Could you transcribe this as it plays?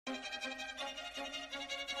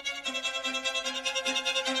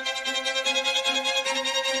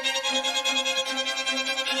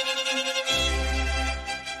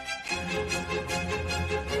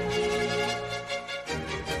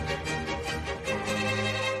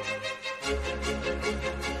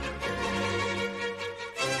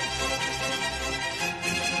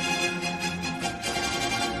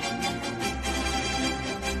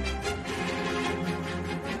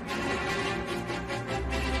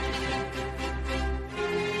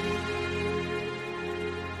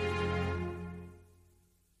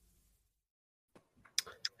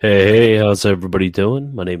Hey, how's everybody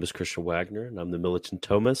doing? My name is Christian Wagner, and I'm the Militant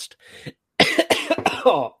Thomist.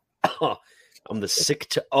 I'm the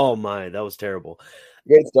sick. Oh my, that was terrible.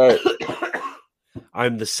 Great start.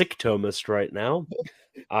 I'm the sick Thomist right now.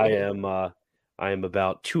 I am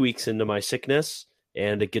about 2 weeks into my sickness,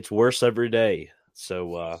 and it gets worse every day.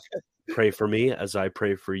 So pray for me as I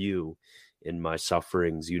pray for you in my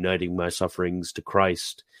sufferings, uniting my sufferings to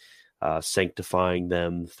Christ. Sanctifying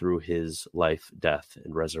them through his life, death,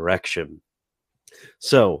 and resurrection.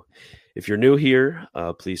 So, if you're new here,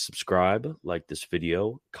 please subscribe, like this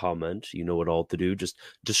video, comment. You know what all to do. Just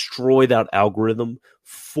destroy that algorithm.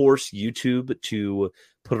 Force YouTube to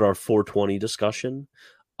put our 420 discussion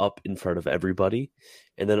up in front of everybody.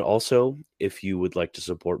 And then also, if you would like to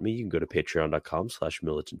support me, you can go to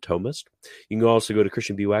patreon.com/militantthomist. You can also go to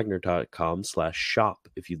christianbwagner.com/shop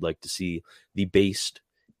if you'd like to see the based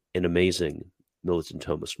an amazing Militant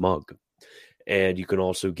Thomist mug. And you can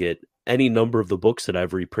also get any number of the books that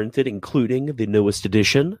I've reprinted, including the newest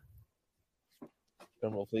edition.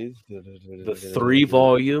 Drumroll, please. The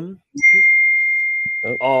 3-volume.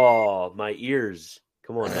 Oh, my ears.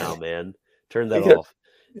 Come on now, man. Turn that off.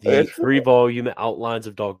 The 3-volume Outlines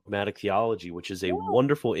of Dogmatic Theology, which is a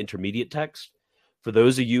wonderful intermediate text. For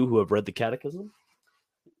those of you who have read the Catechism,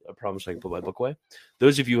 I promise I can put my book away.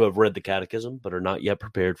 Those of you who have read the Catechism but are not yet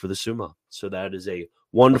prepared for the Summa. So that is a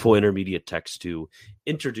wonderful intermediate text to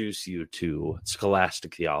introduce you to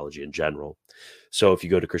scholastic theology in general. So if you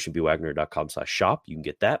go to christianbwagner.com/shop, you can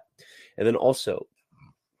get that. And then also,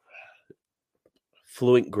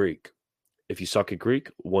 Fluent Greek. If you suck at Greek,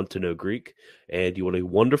 want to know Greek, and you want a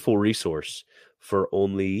wonderful resource for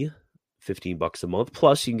only $15 a month.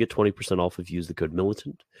 Plus, you can get 20% off if you use the code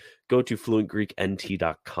militant. Go to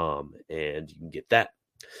fluentgreeknt.com and you can get that.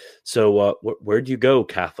 So, where'd you go,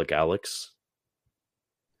 Catholic Alex?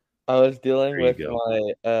 I was dealing with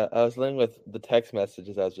the text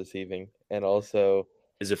messages I was receiving, and also.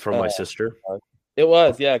 Is it from my sister? It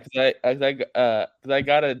was, yeah, because I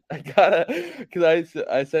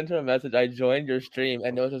sent her a message. I joined your stream,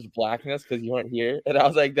 and there was just blackness because you weren't here, and I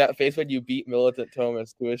was like, "That face when you beat Militant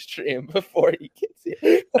Thomist to a stream before he gets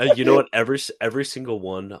here." You know what? Every single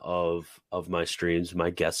one of my streams, my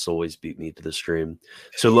guests always beat me to the stream.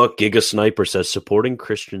 So look, Giga Sniper says supporting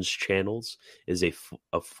Christians channels is a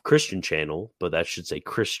Christian channel, but that should say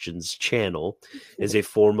Christians channel is a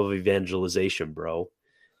form of evangelization, bro.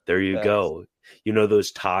 There you go. You know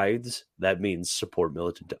those tithes? That means support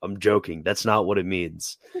militant. I'm joking. That's not what it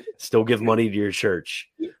means. Still give money to your church.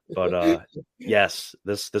 But yes,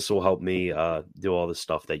 this will help me do all the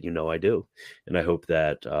stuff that you know I do. And I hope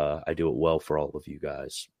that I do it well for all of you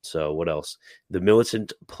guys. So what else? The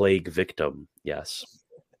militant plague victim. Yes.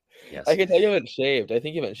 I can tell you haven't shaved. I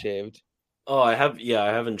think you haven't shaved. Oh, I have. Yeah, I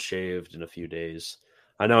haven't shaved in a few days.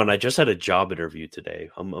 I know, and I just had a job interview today.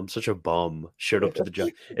 I'm such a bum. Showed up to the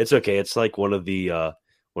job. It's okay. It's like one of the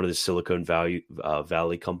Silicon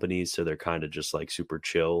Valley companies, so they're kind of just like super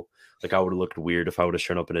chill. Like I would have looked weird if I would have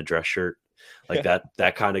shown up in a dress shirt, like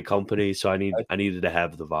that kind of company. So I needed to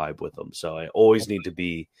have the vibe with them. So I always need to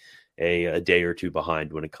be a day or two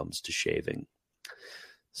behind when it comes to shaving.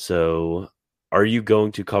 So, are you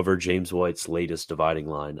going to cover James White's latest dividing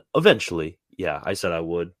line eventually? Yeah, I said I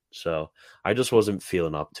would. So I just wasn't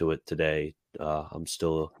feeling up to it today. I'm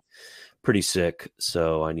still pretty sick,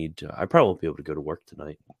 so I probably won't be able to go to work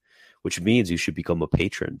tonight, which means you should become a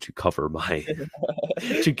patron to cover my to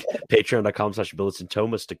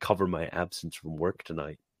patreon.com/militantthomist to cover my absence from work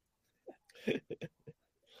tonight.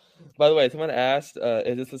 By the way, someone asked,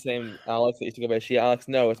 is this the same Alex that used to go by she Alex?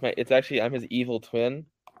 No, it's actually I'm his evil twin.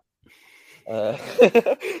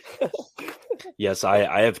 Yes,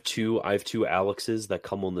 I have two Alexes that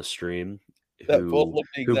come on the stream that both look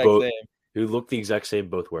the exact same. Who look the exact same,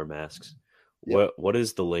 both wear masks. Yep. What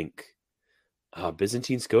is the link?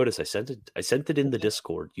 Byzantine SCOTUS. I sent it in the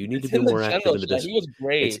Discord. You need to be more active in the Discord. He was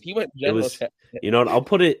great. He went general chat. You know what?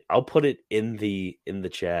 I'll put it in the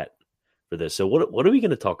chat for this. So what are we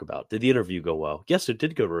going to talk about? Did the interview go well? Yes, it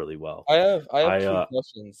did go really well. I have two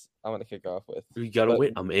questions I want to kick off with. You got to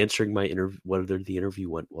wait. I'm answering my whether the interview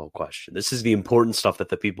went well question. This is the important stuff that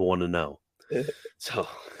the people want to know. So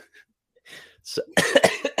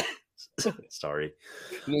sorry.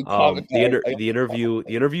 The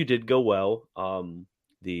interview did go well.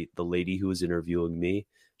 The lady who was interviewing me,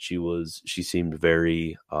 she seemed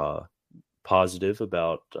very positive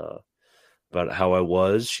about how I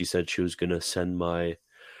was. She said she was going to send my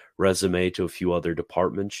resume to a few other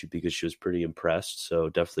departments because she was pretty impressed. So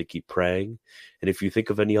definitely keep praying. And if you think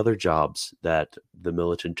of any other jobs that the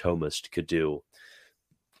Militant Thomist could do,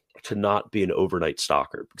 to not be an overnight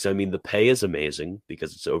stalker, because I mean the pay is amazing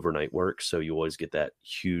because it's overnight work, so you always get that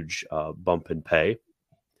huge bump in pay.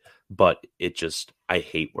 But I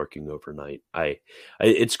hate working overnight.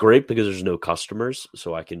 It's great because there's no customers,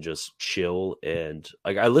 so I can just chill and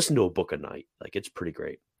like I listen to a book a night. Like it's pretty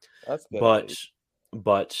great. That's good.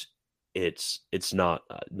 But it's not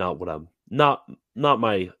what I'm not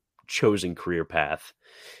my chosen career path.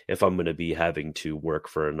 If I'm going to be having to work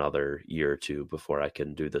for another year or two before I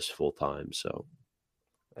can do this full time, so.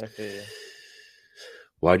 Okay.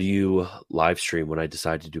 Why do you live stream when I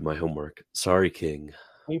decide to do my homework? Sorry, King.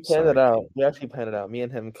 We planned it out. We actually planned it out. Me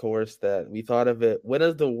and him coerced that. We thought of it. When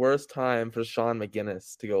is the worst time for Sean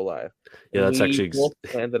McGinnis to go live? Yeah, that's actually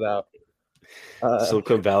planned it out.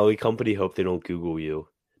 Silicon Valley company. Hope they don't Google you.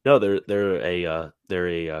 No, they're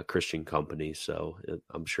a Christian company, so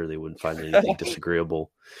I'm sure they wouldn't find anything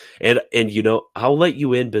disagreeable. And I'll let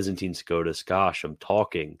you in, Byzantine Scotus. Gosh, I'm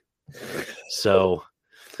talking. So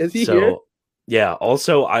is he here? Yeah.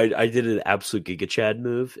 Also, I did an absolute Giga Chad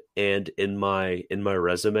move, and in my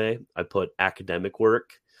resume, I put academic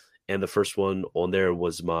work, and the first one on there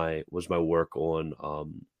was my work on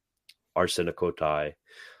Arsenokotai.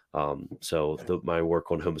 So my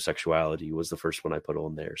work on homosexuality was the first one I put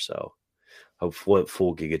on there. So I went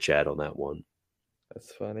full Giga Chad on that one.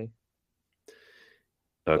 That's funny.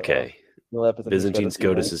 Okay. Byzantine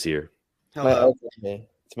Scotus is here. Hello.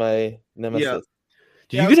 It's my nemesis. Yeah.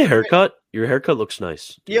 Did you get a haircut? Your haircut looks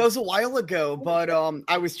nice. Yeah, it was a while ago, but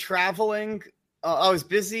I was traveling. I was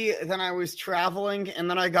busy, then I was traveling, and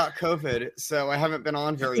then I got COVID, so I haven't been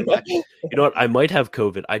on very much. You know what? I might have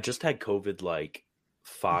COVID. I just had COVID like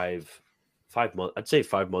 5 months. I'd say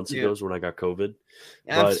 5 months ago is when I got COVID.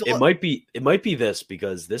 Yeah, but it might be this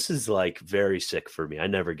because this is like very sick for me. I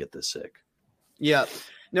never get this sick. Yeah.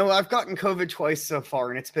 No, I've gotten COVID twice so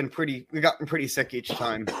far, and we've gotten pretty sick each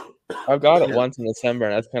time. I've got it once in December,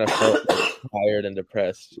 and I kind of felt tired and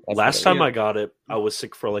depressed. Last time I got it, I was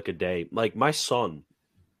sick for like a day. Like my son,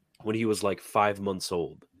 when he was like 5 months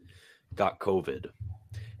old, got COVID,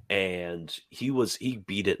 and he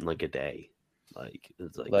beat it in like a day. Like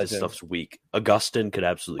it's like this stuff's weak. Augustine could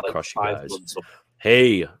absolutely crush you guys.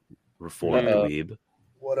 Hey, Reformed Dweeb.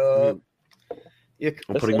 What up?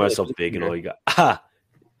 I'm putting myself big and all you got.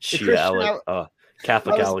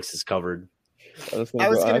 Catholic Alex is covered. I was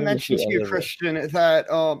going to mention to you, Christian,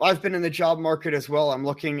 that I've been in the job market as well. I'm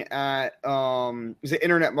looking at is it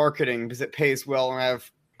internet marketing because it pays well, and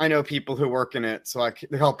I know people who work in it, so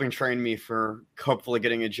they're helping train me for hopefully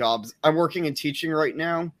getting a job. I'm working in teaching right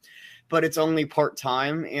now, but it's only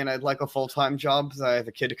part-time, and I'd like a full-time job because I have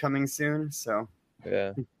a kid coming soon. So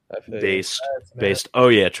yeah. Based. Oh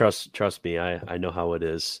yeah, trust me. I know how it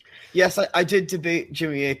is. Yes, I did debate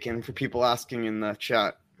Jimmy Akin for people asking in the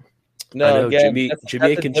chat. No, I know,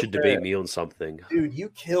 Jimmy Akin should debate me on something. Dude, you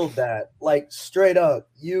killed that. Like straight up.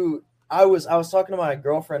 I was talking to my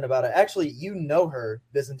girlfriend about it. Actually, you know her,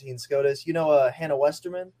 Byzantine Scotus. You know Hannah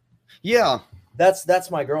Westerman? Yeah.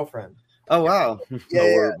 That's my girlfriend. Oh wow.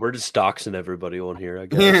 Yeah, we're just doxing everybody on here, I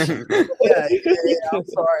guess. yeah, I'm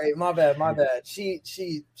sorry. My bad. She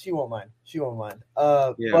won't mind.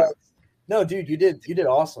 But no, dude, you did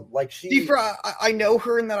awesome. Like I know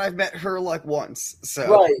her and that I've met her like once. So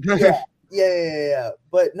right. Yeah.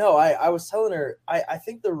 But no, I was telling her I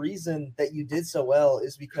think the reason that you did so well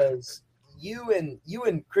is because you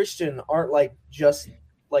and Christian aren't like just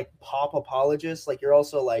like pop apologists. Like you're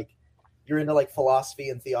also like you're into like philosophy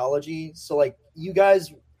and theology. So like you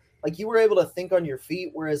guys, like you were able to think on your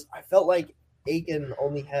feet, whereas I felt like Akin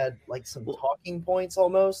only had like some talking points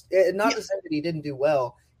almost. Not to say that he didn't do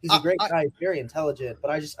well. He's a great guy, he's very intelligent, but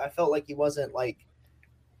I felt like he wasn't like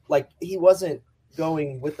he wasn't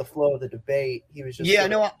going with the flow of the debate. He was just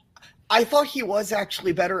I thought he was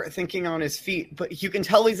actually better at thinking on his feet, but you can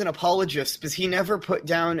tell he's an apologist because he never put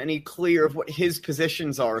down any clear of what his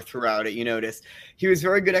positions are throughout it, you notice. He was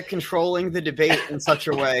very good at controlling the debate in such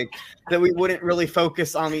a way that we wouldn't really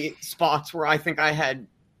focus on the spots where I think I had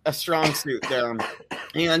a strong suit there.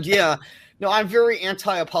 And yeah, no, I'm very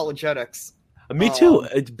anti-apologetics. Me too.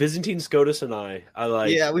 Byzantine Scotus and I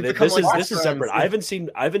like. Yeah, we've become this is separate. I haven't seen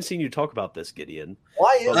you talk about this, Gideon.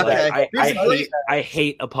 Why is that? I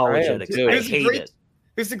hate apologetics. I hate it.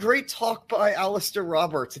 There's a great talk by Alistair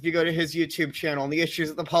Roberts, if you go to his YouTube channel, on the issues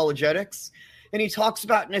of apologetics. And he talks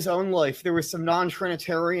about in his own life, there was some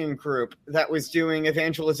non-Trinitarian group that was doing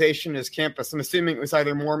evangelization at his campus. I'm assuming it was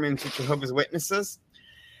either Mormons or Jehovah's Witnesses.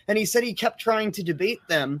 And he said he kept trying to debate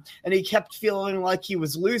them, and he kept feeling like he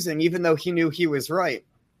was losing, even though he knew he was right.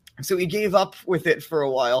 So he gave up with it for a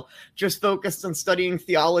while, just focused on studying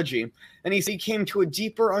theology. And he came to a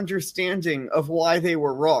deeper understanding of why they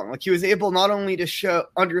were wrong. Like, he was able not only to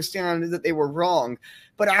understand that they were wrong,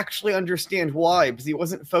 but actually understand why, because he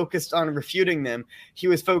wasn't focused on refuting them. He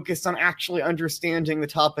was focused on actually understanding the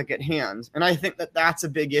topic at hand. And I think that that's a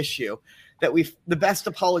big issue, that the best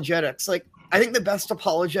apologetics, like, I think the best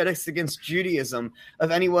apologetics against Judaism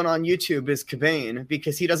of anyone on YouTube is Cobain,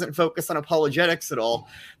 because he doesn't focus on apologetics at all,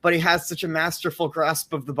 but he has such a masterful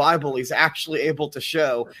grasp of the Bible. He's actually able to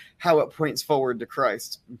show how it points forward to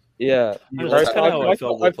Christ. Yeah. That's kind of how I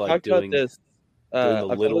felt with like doing this. A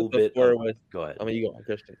little bit. Go ahead. I mean, you go on,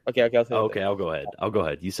 Christian. Okay, I'll go ahead. I'll go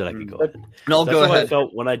ahead. You said I could go ahead. No, That's go how ahead. I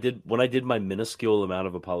felt when I did my minuscule amount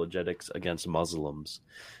of apologetics against Muslims,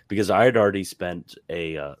 because I had already spent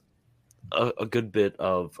a good bit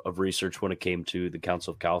of research when it came to the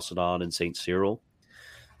Council of Chalcedon and Saint Cyril.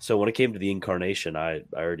 So when it came to the Incarnation, I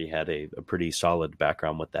already had a pretty solid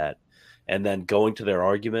background with that. And then going to their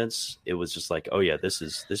arguments, it was just like, oh yeah, this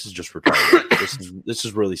is just retarded. this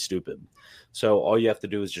is really stupid. So all you have to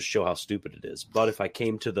do is just show how stupid it is. But if I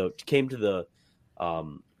came to the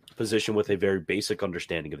position with a very basic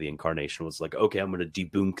understanding of the Incarnation, was like, okay, I'm going to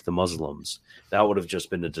debunk the Muslims, that would have just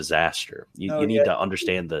been a disaster. You need to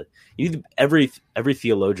understand every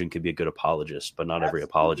theologian could be a good apologist, but not every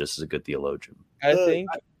apologist is a good theologian. I think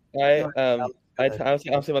I'll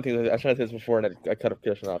say one thing. I was trying to say this before, and I cut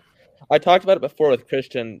Christian off. I talked about it before with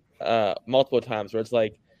Christian multiple times, where it's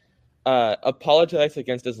like apologetics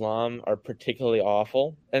against Islam are particularly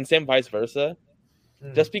awful, and same vice versa.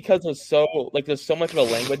 Just because there's so much of a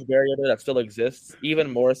language barrier there that still exists,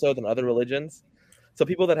 even more so than other religions. So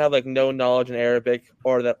people that have like no knowledge in Arabic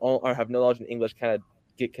or have no knowledge in English kind of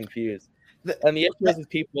get confused. And the issue is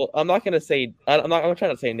people. I'm not trying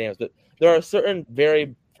to say names, but there are certain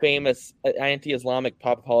very famous anti-Islamic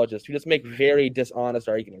pop apologists who just make very dishonest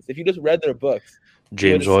arguments. If you just read their books,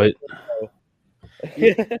 James White.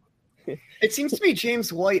 It seems to me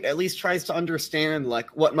James White at least tries to understand like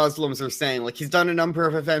what Muslims are saying. Like, he's done a number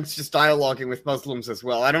of events just dialoguing with Muslims as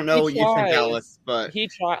well. I don't know what you think, Alex, but he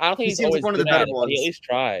tries. I don't think he seems like one of the better ones. He at least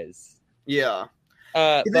tries. Yeah.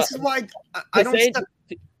 This is why I don't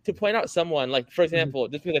to point out someone, like, for example,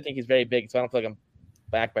 just because I think he's very big, so I don't feel like I'm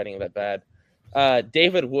backbiting that bad.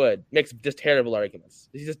 David Wood makes just terrible arguments.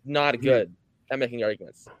 He's just not good at making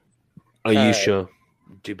arguments. Aisha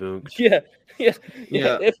debunked. Yeah.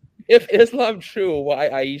 If Islam true, why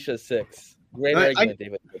Aisha 6? Great argument,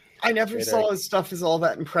 David. I never saw his stuff as all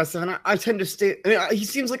that impressive, and I tend to stay. I mean, he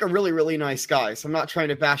seems like a really, really nice guy, so I'm not trying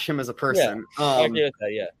to bash him as a person. I agree with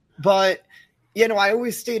that. Yeah, but I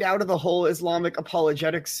always stayed out of the whole Islamic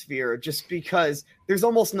apologetic sphere just because there's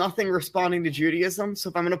almost nothing responding to Judaism. So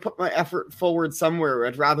if I'm going to put my effort forward somewhere,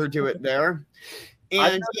 I'd rather do it there.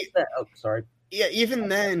 And sorry. Yeah, even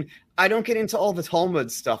then, I don't get into all the Talmud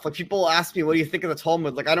stuff. Like, people ask me, what do you think of the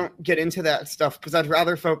Talmud? Like, I don't get into that stuff because I'd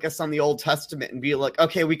rather focus on the Old Testament and be like,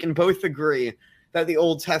 okay, we can both agree that the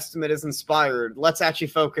Old Testament is inspired. Let's actually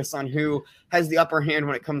focus on who has the upper hand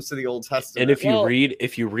when it comes to the Old Testament. And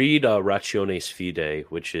if you read Rationes Fide,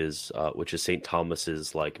 which is St.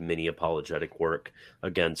 Thomas's like mini apologetic work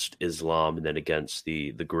against Islam and then against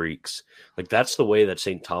the Greeks, like that's the way that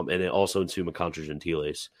St. Thomas, and also in Summa Contra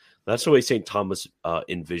Gentiles, that's the way St. Thomas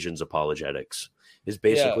envisions apologetics. Is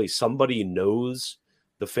basically somebody knows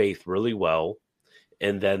the faith really well,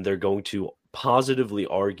 and then they're going to positively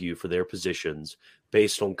argue for their positions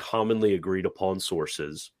based on commonly agreed upon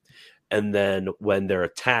sources. And then when they're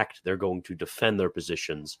attacked, they're going to defend their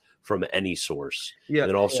positions from any source. Yeah,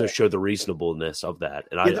 and also show the reasonableness of that.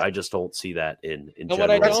 And I just don't see that in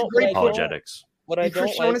general apologetics. What I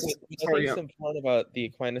don't like is important about the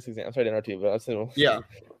Aquinas example. I'm sorry to interrupt you, but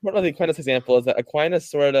part of the Aquinas example is that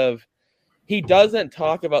Aquinas he doesn't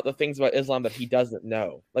talk about the things about Islam that he doesn't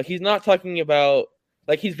know. Like, he's not talking about,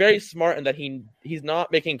 like, he's very smart in that he's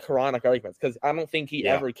not making Quranic arguments, because I don't think he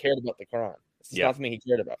ever cared about the Quran. It's not something he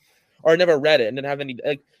cared about, or never read it and didn't have any.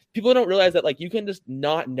 Like, people don't realize that, like, you can just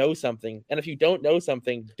not know something, and if you don't know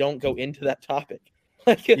something, don't go into that topic.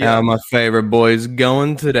 How are my favorite boys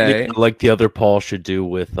going today? Like the other Paul should do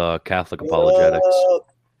with Catholic apologetics.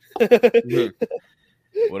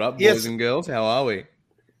 What up, boys and girls? How are we?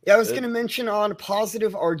 Yeah, I was going to mention on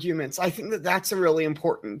positive arguments. I think that that's a really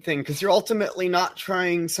important thing because you're ultimately not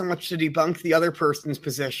trying so much to debunk the other person's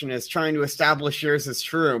position as trying to establish yours as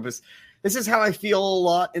true. But this is how I feel a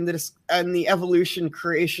lot in the evolution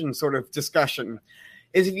creation sort of discussion.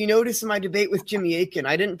 Is if you notice in my debate with Jimmy Akin,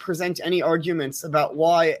 I didn't present any arguments about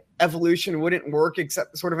why evolution wouldn't work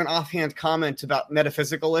except sort of an offhand comment about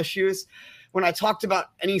metaphysical issues. When I talked about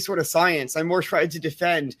any sort of science, I more tried to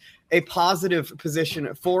defend a positive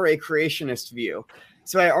position for a creationist view.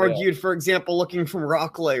 So I argued, for example, looking from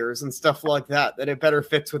rock layers and stuff like that it better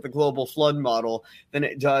fits with the global flood model than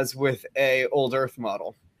it does with a old Earth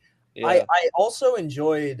model. Yeah. I also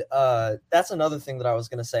enjoyed, that's another thing that I was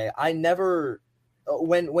going to say. I never,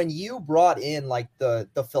 when you brought in like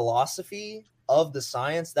the philosophy of the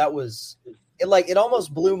science, that was, it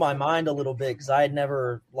almost blew my mind a little bit because I had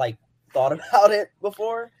never like thought about it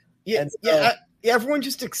before. Everyone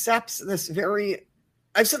just accepts this very.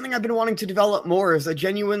 Something I've been wanting to develop more is a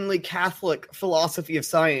genuinely Catholic philosophy of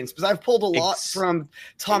science because I've pulled a lot from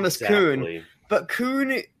Thomas Kuhn, but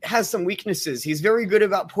Kuhn has some weaknesses. He's very good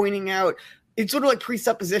about pointing out. It's sort of like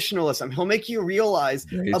presuppositionalism. He'll make you realize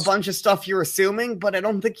a bunch of stuff you're assuming, but I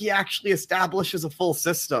don't think he actually establishes a full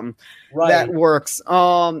system that works.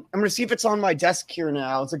 I'm going to see if it's on my desk here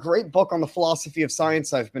now. It's a great book on the philosophy of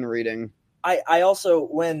science I've been reading. I also,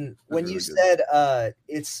 when you said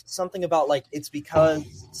it's something about like it's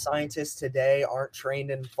because scientists today aren't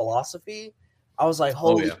trained in philosophy, I was like,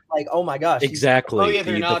 oh my gosh, exactly.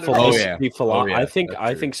 I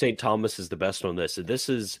think St. Thomas is the best on this. This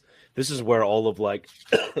is where all of like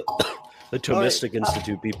the Thomistic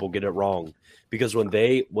Institute people get it wrong, because when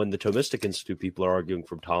the Thomistic Institute people are arguing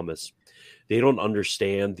from Thomas, they don't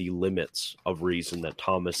understand the limits of reason that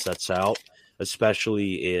Thomas sets out,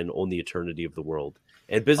 especially On the Eternity of the World.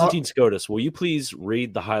 And Byzantine Scotus, will you please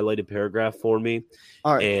read the highlighted paragraph for me?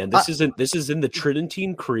 All right. And this is in the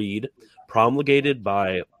Tridentine Creed promulgated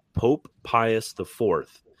by Pope Pius IV.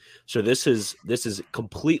 So this is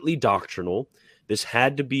completely doctrinal. This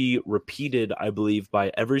had to be repeated, I believe,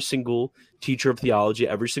 by every single teacher of theology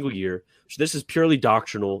every single year. So this is purely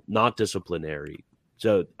doctrinal, not disciplinary.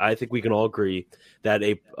 So I think we can all agree that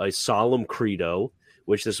a solemn credo,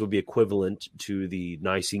 which this would be equivalent to the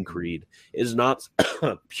Nicene Creed, is not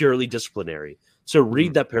purely disciplinary. So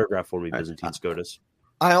read that paragraph for me, Byzantine Scotus.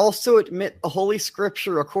 I also admit the Holy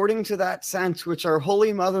Scripture, according to that sense, which our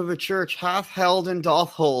Holy Mother the Church hath held and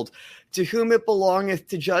doth hold, to whom it belongeth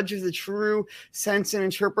to judge of the true sense and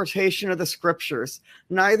interpretation of the Scriptures.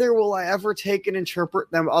 Neither will I ever take and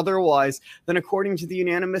interpret them otherwise than according to the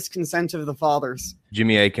unanimous consent of the Fathers.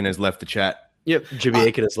 Jimmy Akin has left the chat. Yep. Jimmy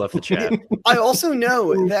Akin has left the chat. I also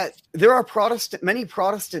know that there are many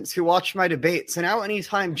Protestants who watch my debates, and now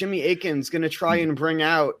anytime Jimmy Akin's going to try and bring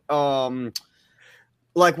out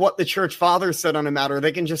like what the Church Fathers said on a matter,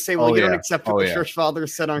 they can just say, well, you don't accept what the Church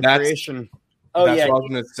Fathers said on creation. That's what I was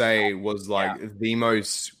going to say was like the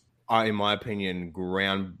most, in my opinion,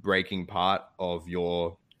 groundbreaking part of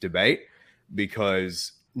your debate,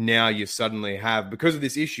 because now you suddenly have, because of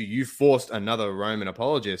this issue, you forced another Roman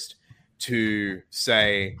apologist to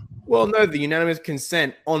say, well, no, the unanimous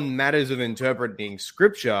consent on matters of interpreting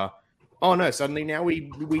Scripture. Oh, no, suddenly now we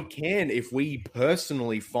can, if we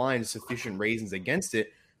personally find sufficient reasons against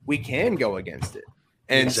it, we can go against it.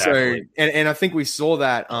 And so I think we saw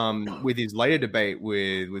that with his later debate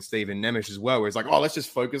with Stephen Nemish as well, where it's like, oh, let's just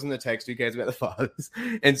focus on the text. Who cares about the fathers?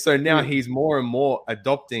 And so now he's more and more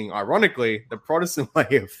adopting, ironically, the Protestant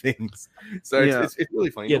way of things. So it's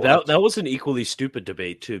really funny. Yeah, that was an equally stupid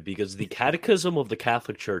debate, too, because the Catechism of the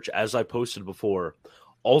Catholic Church, as I posted before,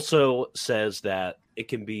 also says that it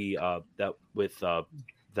can be that with thou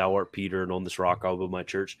art Peter, and on this rock I'll build my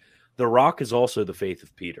church. The rock is also the faith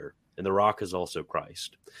of Peter. And the rock is also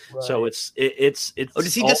Christ. Right. So it's. Oh,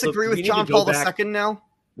 does he disagree with John Paul II now?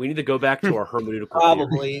 We need to go back to our hermeneutical.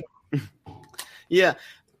 Probably. Yeah.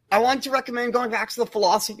 I want to recommend going back to the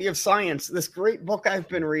philosophy of science. This great book I've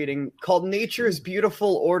been reading called Nature's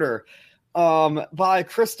Beautiful Order by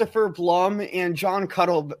Christopher Blum and John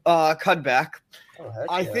Cudbeck.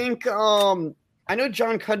 I think I know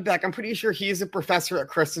John Cudbeck. I'm pretty sure he's a professor at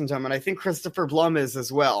Christendom, and I think Christopher Blum is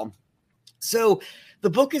as well. So the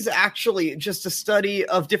book is actually just a study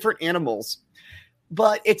of different animals,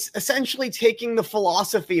 but it's essentially taking the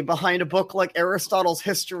philosophy behind a book like Aristotle's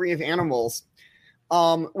History of Animals,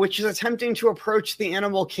 which is attempting to approach the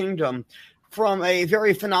animal kingdom from a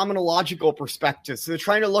very phenomenological perspective. So they're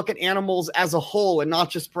trying to look at animals as a whole and not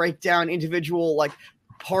just break down individual like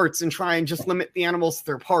parts and try and just limit the animals to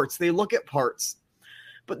their parts. They look at parts,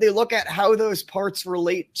 but they look at how those parts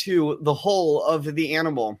relate to the whole of the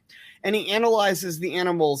animal. And he analyzes the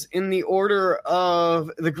animals in the order of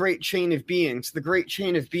the great chain of being. So the great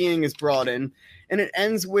chain of being is brought in, and it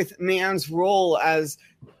ends with man's role as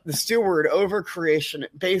the steward over creation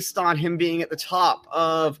based on him being at the top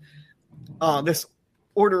of this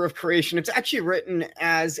order of creation. It's actually written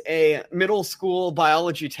as a middle school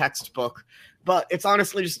biology textbook, but it's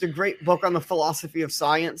honestly just a great book on the philosophy of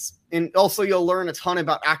science. And also you'll learn a ton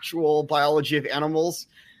about actual biology of animals.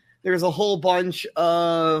 There's a whole bunch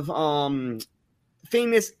of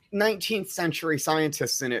famous 19th century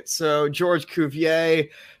scientists in it. So George Cuvier,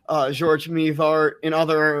 Georges Mivart, and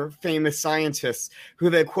other famous scientists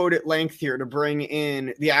who they quote at length here to bring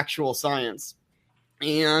in the actual science.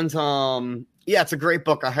 And yeah, it's a great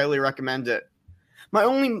book. I highly recommend it. My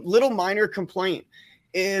only little minor complaint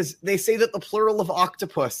is they say that the plural of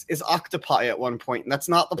octopus is octopi at one point, and that's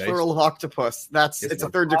not the plural of octopus. It's a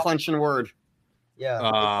third declension word.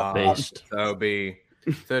 Yeah. Based. That would be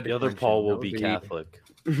third. The other Paul will be Catholic.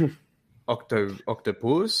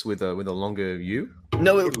 Octopus with a longer U.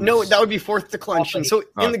 No, that would be fourth declension. So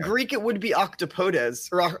in the Greek, it would be octopodes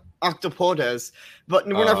or octopodes, but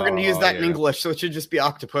we're never going to use that in English, so it should just be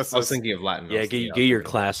octopus. I was thinking of Latin. Yeah, get your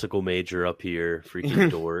classical major up here,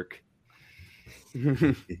 freaking dork.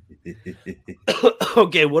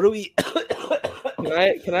 Okay, what do we?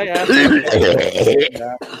 Can I ask?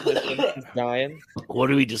 He's dying.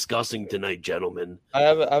 What are we discussing tonight, gentlemen? I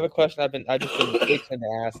have a question. I've just been itching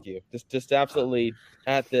to ask you. Just absolutely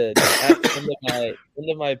at the end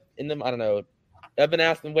of my I don't know. I've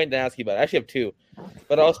been waiting to ask you about it. I actually have two,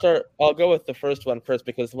 but I'll go with the first one first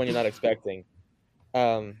because it's the one you're not expecting.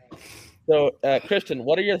 So Christian,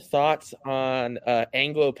 what are your thoughts on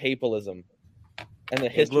Anglo-papalism and the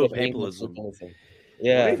history of Anglo-papalism?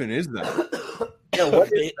 Yeah. What even is that? Yeah,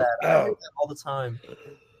 what is that? I hear that all the time.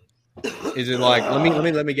 Is it like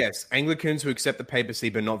let me guess? Anglicans who accept the papacy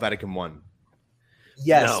but not Vatican I?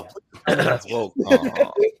 Yes. No. Well,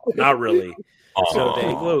 not really.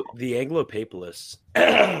 So the Anglo-papalists.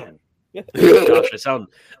 Gosh,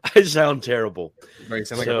 I sound terrible. Right,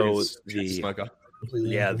 sound like so a smoker.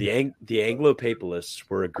 The Anglo-papalists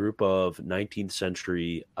were a group of 19th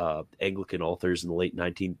century Anglican authors in the late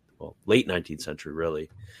 19th century, really,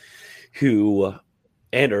 who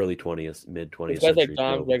and early 20th, mid 20th century. Guys like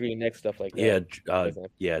Dom Gregory Dix, stuff like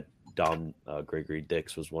that. Dom Gregory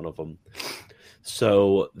Dix was one of them.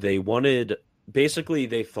 So they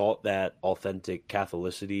thought that authentic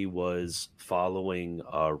Catholicity was following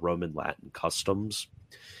Roman Latin customs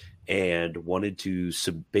and wanted to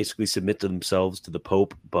basically submit themselves to the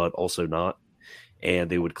Pope, but also not. And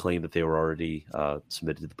they would claim that they were already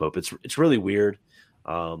submitted to the Pope. It's really weird.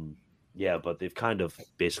 But they've kind of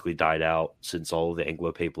basically died out since all of the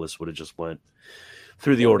Anglo-papalists would have just went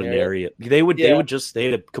through the ordinary.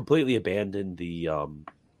 They had completely abandoned the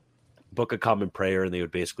Book of Common Prayer, and they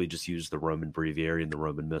would basically just use the Roman breviary and the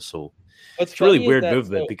Roman Missal. It's a really weird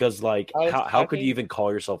movement because, how could you even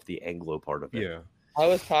call yourself the Anglo part of it? Yeah, I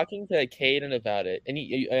was talking to Caden about it, and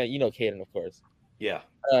you know Caden, of course. Yeah.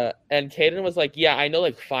 And Caden was like, "Yeah, I know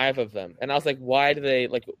like 5 of them," and I was like, "Why do they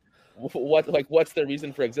like?" What's their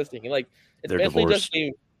reason for existing? And it's basically divorced.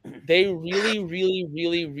 just they really, really,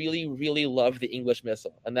 really, really, really love the English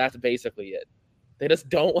Missal, and that's basically it. They just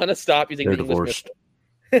don't want to stop using the English Missal.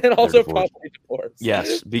 And also probably divorced.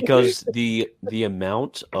 Yes, because the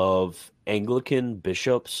amount of Anglican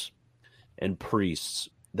bishops and priests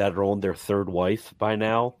that are on their third wife by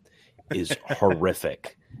now is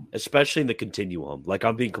horrific, especially in the continuum.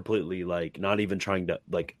 I'm being completely not even trying to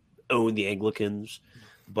own the Anglicans.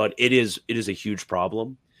 But it is a huge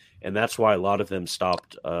problem, and that's why a lot of them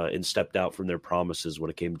stopped and stepped out from their promises when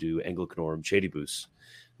it came to Anglicanorum Chedibus,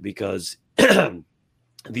 because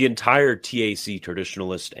the entire TAC,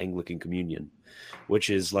 Traditionalist Anglican Communion, which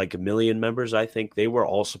is 1 million members, I think, they were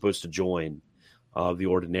all supposed to join the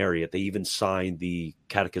Ordinariate. They even signed the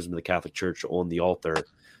Catechism of the Catholic Church on the altar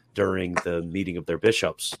during the meeting of their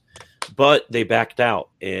bishops. But they backed out,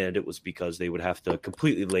 and it was because they would have to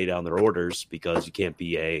completely lay down their orders because you can't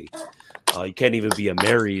be you can't even be a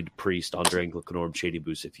married priest under Anglicanorum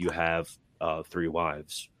Chedibus if you have 3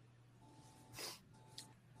 wives.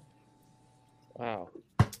 Wow.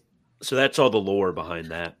 So that's all the lore behind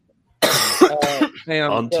that.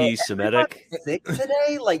 Anti-Semitic. Sick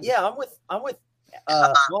today? I'm with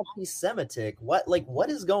anti-Semitic. What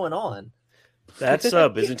is going on? That's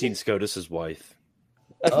Byzantine Scotus's wife.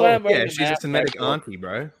 That's why I'm she's a Semitic auntie,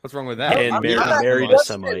 bro. What's wrong with that? And married a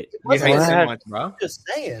Semite. You hate Semites, bro? I'm just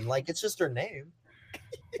saying, it's just her name.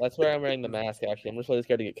 That's why I'm wearing the mask, actually. I'm just really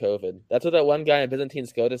scared to get COVID. That's what that one guy in Byzantine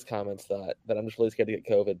SCOTUS comments thought, that I'm just really scared to get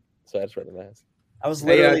COVID, so I just wear the mask. I was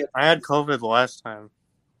literally... I had COVID the last time.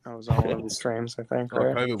 I was on one of the streams, I think.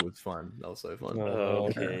 Right? COVID was fun. That was so fun.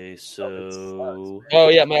 Okay, so... Oh,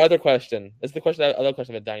 yeah, my other question. This is the other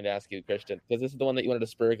question I've been dying to ask you, Christian, because this is the one that you wanted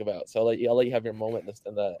to spurg about. So I'll let you have your moment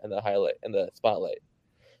in the highlight, in the spotlight.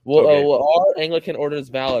 Well, Okay. Are Anglican orders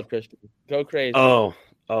valid, Christian? Go crazy. Oh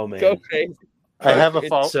man. Go crazy. I have a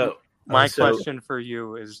fault. So My question for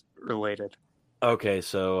you is related. Okay,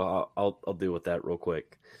 so I'll deal with that real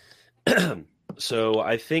quick. So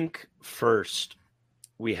I think first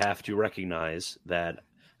we have to recognize that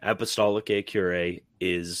Apostolic A Curiae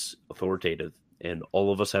is authoritative, and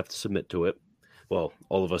all of us have to submit to it. Well,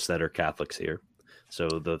 all of us that are Catholics here. So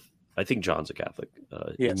I think John's a Catholic.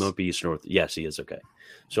 Yes. He might be Eastern Orthodox. Yes, he is. Okay.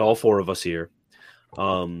 So all four of us here.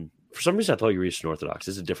 For some reason, I thought you were Eastern Orthodox.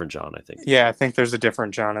 It's a different John, I think. Yeah, I think there's a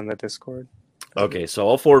different John in the Discord. Okay, so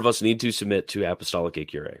all four of us need to submit to Apostolic A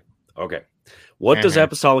Curiae. Okay. What does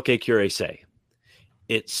Apostolic A Curiae say?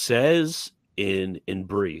 It says in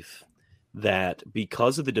brief that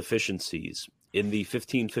because of the deficiencies in the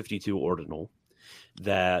 1552 ordinal,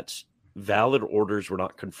 that valid orders were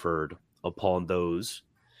not conferred upon those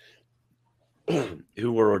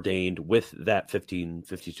who were ordained with that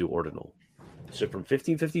 1552 ordinal. So from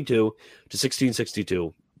 1552 to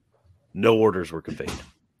 1662, no orders were conveyed.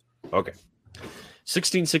 Okay.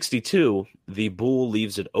 1662, the bull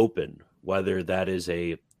leaves it open whether that is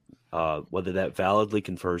whether that validly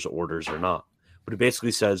confers orders or not. But it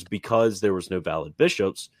basically says because there was no valid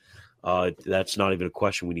bishops, that's not even a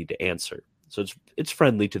question we need to answer. So it's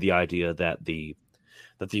friendly to the idea that the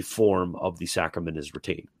form of the sacrament is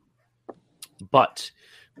retained. But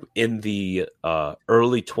in the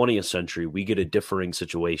early 20th century, we get a differing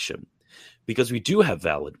situation because we do have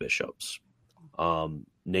valid bishops,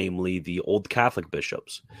 namely the Old Catholic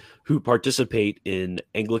bishops, who participate in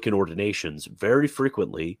Anglican ordinations very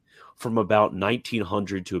frequently from about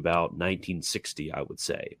 1900 to about 1960, I would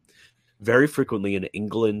say. Very frequently in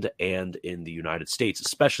England and in the United States,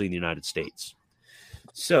 especially in the United States.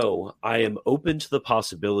 So I am open to the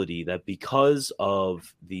possibility that because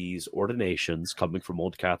of these ordinations coming from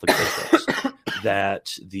Old Catholic bishops,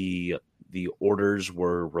 that the orders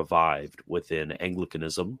were revived within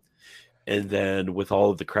Anglicanism. And then with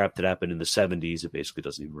all of the crap that happened in the 70s, it basically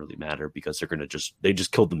doesn't even really matter because they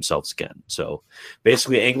just killed themselves again. So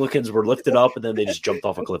basically Anglicans were lifted up and then they just jumped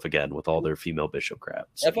off a cliff again with all their female bishop crap.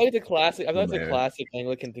 So. I thought it's a classic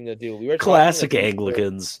Anglican thing to do. We were classic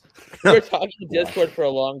Anglicans. We were talking in Discord for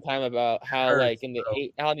a long time about how like in the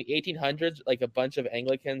 1800s, like a bunch of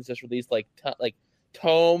Anglicans just released like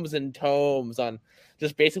tomes and tomes on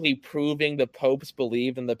just basically proving the popes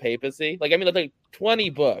believed in the papacy. Like, I mean, like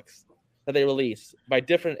 20 books that they release by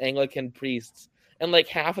different Anglican priests, and like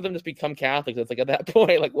half of them just become Catholics. It's like at that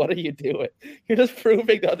point, like, what are you doing? You're just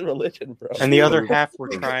proving the other religion, bro. And the other half were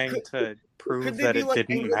trying to prove that it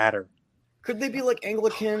didn't matter. Could they be like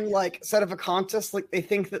Anglican, like Sedevacantists? Like they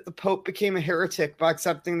think that the Pope became a heretic by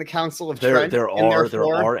accepting the Council of Trent. There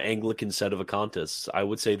are Anglican Sedevacantists. I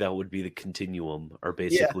would say that would be the continuum, or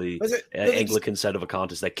basically Anglican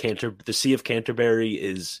Sedevacantists. That the See of Canterbury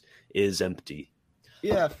is empty.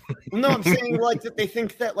 Yeah. No, I'm saying like that they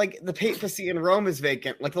think that like the papacy in Rome is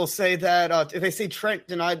vacant. Like they'll say that if they say Trent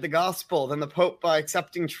denied the gospel, then the Pope by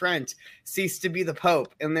accepting Trent ceased to be the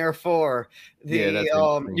Pope, and therefore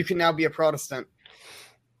you can now be a Protestant.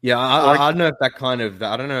 Yeah, I don't know if that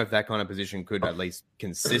kind of position could at least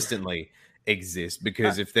consistently exist,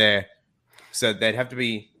 because if they'd have to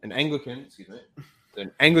be an Anglican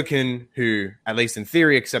who at least in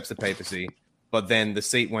theory accepts the papacy, but then the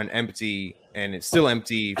seat went empty and it's still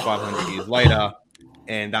empty 500 years later,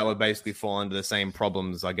 and that would basically fall under the same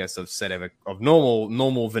problems, I guess, of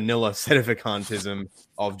normal vanilla Sedevacantism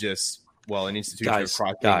of just an institution of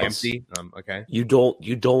Christ being empty. Okay, you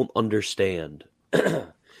don't understand.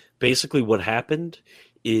 Basically, what happened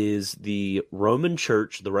is the Roman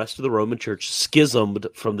Church, the rest of the Roman Church, schismed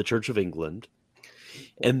from the Church of England,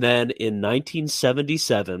 and then in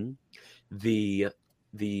 1977, the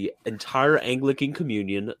entire Anglican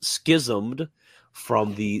Communion schismed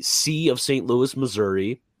from the See of St. Louis,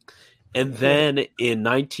 Missouri. And then in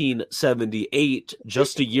 1978,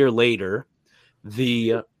 just a year later,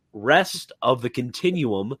 the rest of the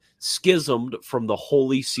continuum schismed from the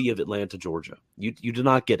Holy See of Atlanta, Georgia. You do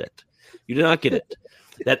not get it. You do not get it.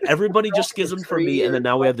 That everybody just schismed from me, and then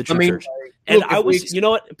now we have the true church. And I was, you know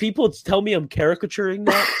what? People tell me I'm caricaturing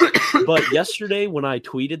that, but yesterday when I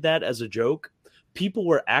tweeted that as a joke, people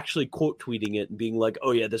were actually quote tweeting it and being like,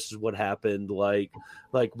 "Oh yeah, this is what happened." Like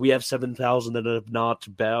we have 7,000 that have not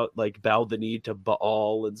bowed the knee to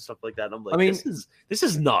Baal and stuff like that. And I'm like, this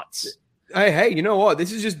is nuts. Hey, you know what?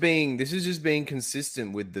 This is just being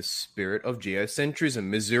consistent with the spirit of geocentrism.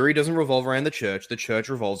 Missouri doesn't revolve around the church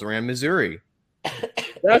revolves around Missouri.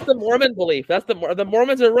 That's the Mormon belief. The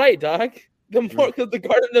Mormons are right, Doc. The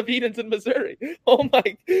Garden of Eden's in Missouri. Oh my!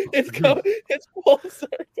 It's full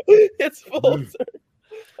circle. It's full circle.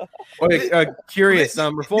 Okay, curious.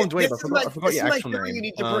 Reformed Dweeb. I forgot your actual name. You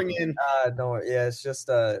need to bring in. No, yeah, it's just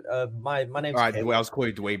my name's. All right, well, I'll call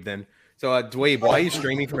you Dweeb then. So, Dweeb, why are you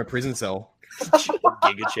streaming from a prison cell?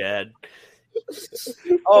 Giga Chad.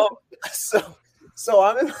 So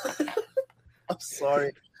I'm in. I'm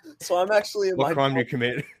sorry. So I'm actually in what crime did you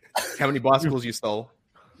commit? How many bicycles you stole?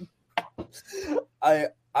 I'm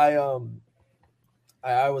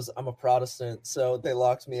a Protestant, so they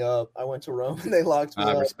locked me up. I went to Rome and they locked me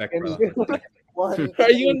up. Respect, brother.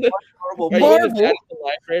 Are you in the Vatican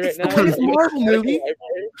library right now? It's a Marvel movie.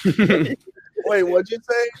 Wait, what'd you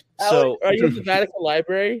say? So, are you in the Vatican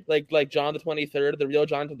library? Like John the 23rd, the real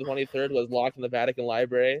John the 23rd was locked in the Vatican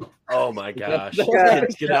library. Oh my gosh! Yeah,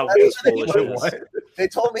 get out of this foolishness. They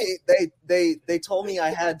told me they told me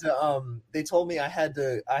I had to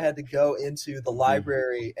go into the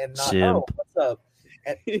library and not. Simp. Oh, what's up?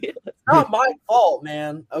 And it's not my fault,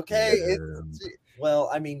 man. Okay. Well,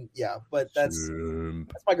 I mean, yeah, but that's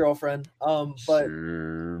my girlfriend. But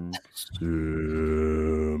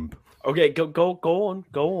okay, go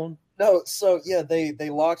on. No, so yeah, they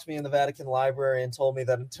locked me in the Vatican library and told me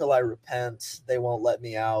that until I repent, they won't let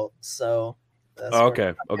me out. So that's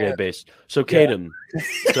okay, base. So Caden,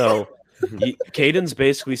 Caden's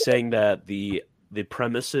basically saying that the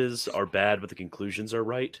premises are bad, but the conclusions are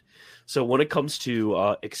right. So when it comes to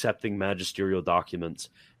accepting magisterial documents,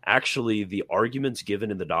 actually the arguments given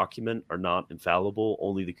in the document are not infallible.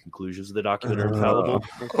 Only the conclusions of the document are infallible.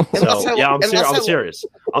 So yeah, I'm serious.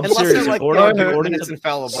 I'm serious.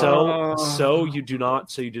 So you do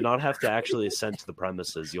not have to actually assent to the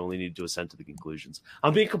premises. You only need to assent to the conclusions.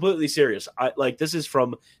 I'm being completely serious. This is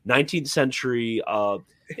from 19th century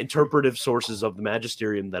interpretive sources of the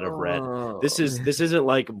magisterium that I've read. This isn't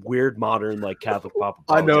like weird modern like Catholic pop.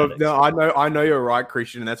 I know you're right,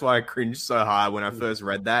 Christian, and that's why I cringed so hard when I first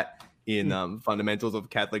read that in Fundamentals of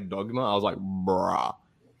Catholic Dogma. I was like, bruh.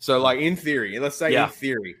 So like in theory, let's say in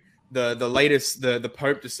theory, the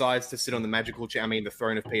Pope decides to sit on the magical chair, the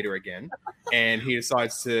throne of Peter again, and he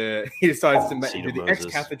decides to do the ex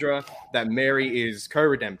cathedra that Mary is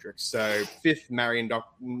co-redemptrix. So fifth Marian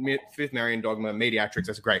dogma, mediatrix.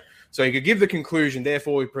 That's great. So he could give the conclusion.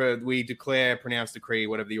 Therefore, we declare, pronounce, decree,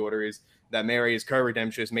 whatever the order is, that Mary is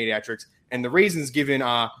co-redemptrix, mediatrix, and the reasons given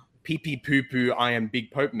are pee pee poo poo. I am big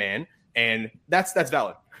Pope man, and that's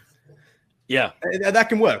valid. Yeah, that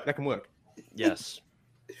can work. That can work. Yes.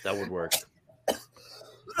 That would work.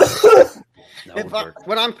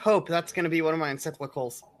 When I'm Pope, that's going to be one of my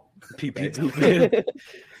encyclicals.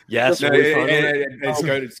 Yes.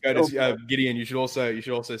 Gideon, you should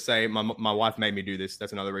also say my wife made me do this.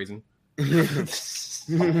 That's another reason.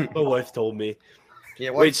 My wife told me.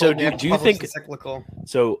 Yeah, wait, so do you think encyclical?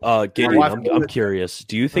 So Gideon, I'm curious.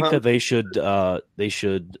 Do you think that they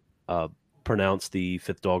should pronounce the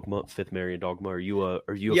fifth Marian dogma? Are you a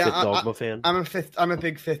fifth dogma fan? I'm a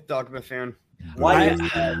big fifth dogma fan. Why is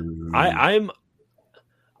that?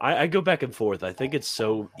 I go back and forth. I think it's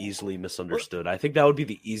so easily misunderstood. I think that would be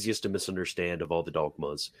the easiest to misunderstand of all the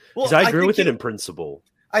dogmas. Because I agree with it in principle.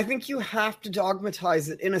 I think you have to dogmatize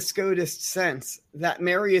it in a Scotist sense that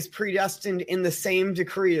Mary is predestined in the same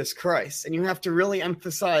decree as Christ. And you have to really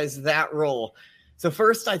emphasize that role. So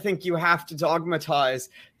first, I think you have to dogmatize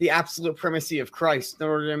the absolute primacy of Christ in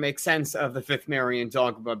order to make sense of the fifth Marian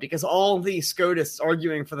dogma, because all the Scotists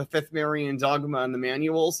arguing for the fifth Marian dogma in the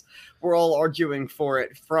manuals were all arguing for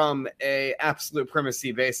it from a absolute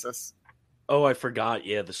primacy basis. Oh, I forgot.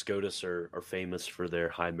 Yeah, the Scotists are famous for their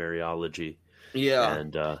high Mariology. Yeah,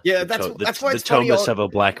 and that's why the Thomists have a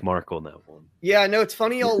black mark on that one. Yeah, no, it's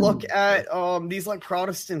funny. You'll look at these like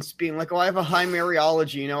Protestants being like, "Oh, I have a high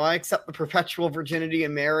Mariology. I accept the perpetual virginity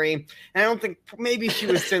of Mary, and I don't think maybe she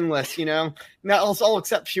was sinless. I'll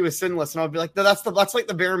accept she was sinless, and I'll be like, that's like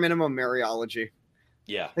the bare minimum Mariology.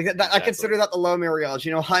 Yeah, like that, exactly. I consider that the low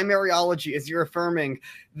Mariology. High Mariology is you're affirming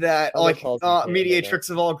that mediatrix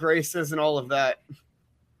of all graces and all of that."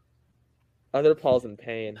 Other Paul's in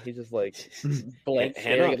pain. He's just like blank.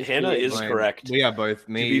 Hannah is correct. We are both.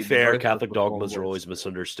 To be fair, Catholic dogmas are always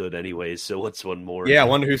misunderstood anyways, so what's one more? Yeah, I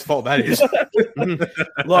wonder whose fault that is.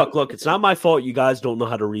 Look, it's not my fault you guys don't know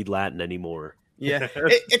how to read Latin anymore. Yeah,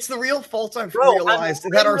 it's the real fault I've realized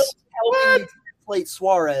that our helping you translate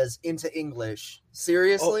Suarez into English.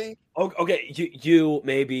 Seriously? Oh, okay, you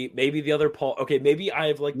maybe the other Paul. Okay, maybe I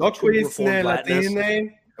have like the true Reformed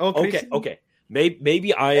Latinist. Okay.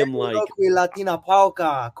 Maybe I am like Latina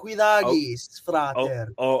pauca, cuidagis, frater.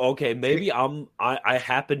 Okay. Maybe I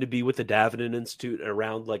happen to be with the Davenant Institute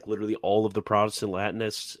around like literally all of the Protestant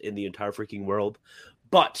Latinists in the entire freaking world,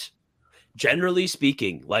 but generally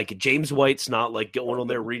speaking, like James White's not like going on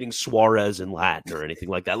there reading Suarez in Latin or anything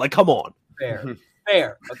like that. Like, come on. Fair.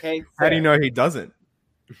 Okay. Fair. How do you know he doesn't?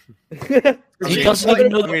 He doesn't even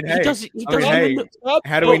know.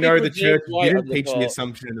 How do we know the church didn't teach the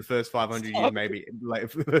assumption in the first 500 years? Maybe like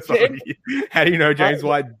for the first 500 years. How do you know James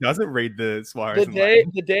White doesn't read the Suarez? The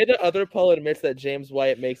day the other Paul admits that James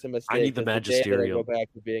White makes a mistake, I need the magisterium. Go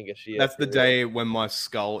back to being a Shia. That's the day when my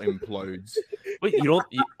skull implodes. Wait, you don't?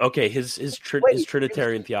 Okay, his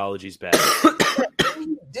Trinitarian theology is bad.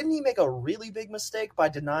 Didn't he make a really big mistake by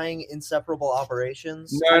denying inseparable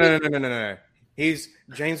operations? No.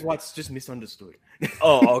 James White's just misunderstood.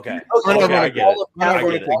 Oh, okay. I get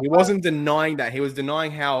it. He wasn't denying that. He was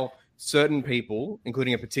denying how certain people,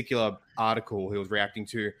 including a particular article he was reacting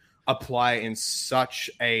to, apply in such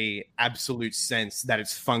a absolute sense that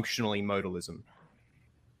it's functionally modalism.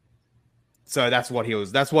 So that's what he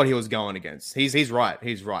was going against. He's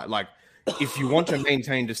right. Like, if you want to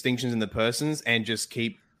maintain distinctions in the persons and just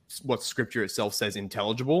keep what Scripture itself says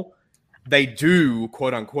intelligible, they do,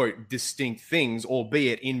 quote unquote, distinct things,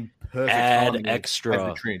 albeit in perfect harmony extra as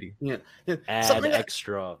the Trinity. Yeah. Add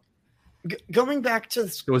extra. Going back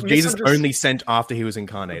to was Jesus only sent after he was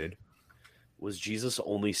incarnated? Was Jesus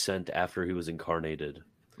only sent after he was incarnated?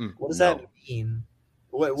 What does that mean?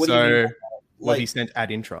 What so, do you mean? Was he sent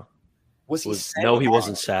ad intra? Was he sent? No, he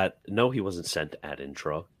wasn't sent. No, he wasn't sent ad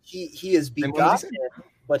intra. He is begotten,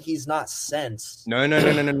 but he's not sent. No.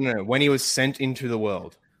 When he was sent into the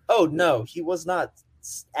world. Oh no, he was not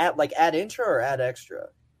ad intra or ad extra.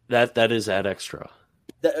 That is ad extra.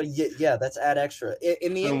 Yeah, that's ad extra.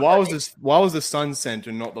 And why was the Son sent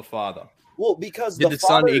and not the Father? Well, because did the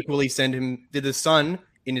Son equally send him? Did the Son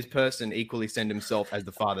in his person equally send himself as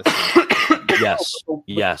the Father sent?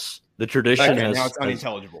 Yes. The tradition has. Now it's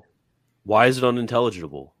unintelligible. Why is it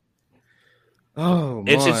unintelligible? Oh,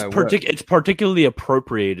 it's particularly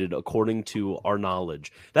appropriated according to our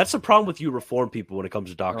knowledge. That's the problem with you Reformed people when it comes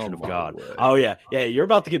to doctrine of God. Word. Oh yeah, you're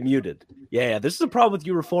about to get muted. Yeah, this is the problem with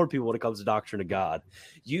you Reformed people when it comes to doctrine of God.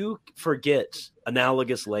 You forget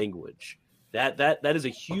analogous language. That is a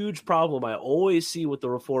huge problem I always see with the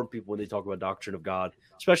Reformed people when they talk about doctrine of God,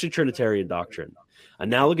 especially Trinitarian doctrine.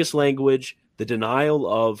 Analogous language, the denial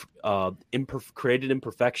of created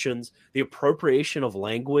imperfections, the appropriation of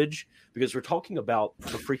language, because we're talking about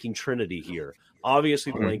the freaking Trinity here.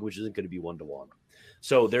 Obviously, the language isn't going to be one-to-one.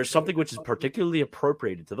 So there's something which is particularly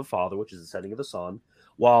appropriated to the Father, which is the sending of the Son,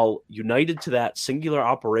 while united to that singular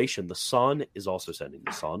operation, the Son is also sending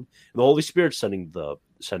the Son, and the Holy Spirit sending the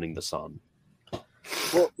Son.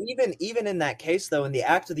 Well, even in that case, though, in the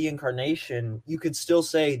act of the incarnation, you could still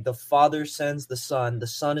say the Father sends the Son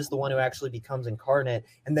is the one who actually becomes incarnate,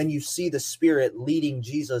 and then you see the Spirit leading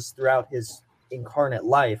Jesus throughout his incarnate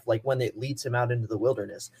life, like when it leads him out into the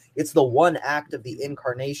wilderness. It's the one act of the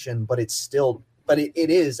incarnation, but it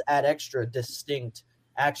is ad extra distinct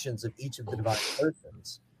actions of each of the divine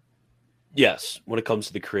persons. Yes, when it comes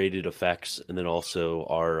to the created effects, and then also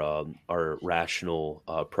our rational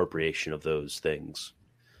appropriation of those things.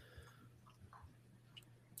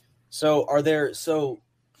 See,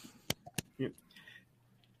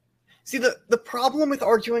 the problem with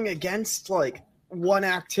arguing against like one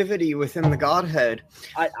activity within the Godhead,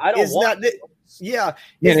 this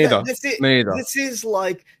is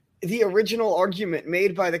like the original argument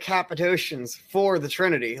made by the Cappadocians for the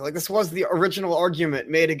Trinity. Like, this was the original argument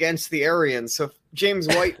made against the Arians. So if James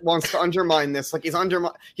White wants to undermine this, like he's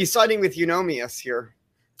siding with Eunomius here.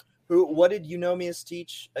 What did Eunomius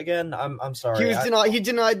teach again? I'm sorry. He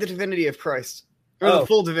denied the divinity of Christ, or the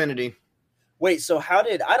full divinity. Wait, so how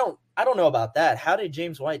did I don't know about that. How did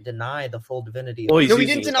James White deny the full divinity? No, he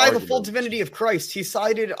didn't deny the full divinity of Christ. He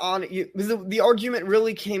sided on the argument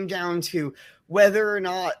really came down to whether or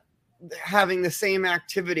not having the same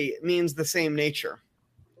activity means the same nature.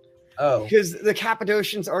 Oh, because the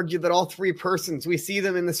Cappadocians argue that all three persons, we see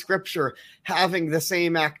them in the Scripture having the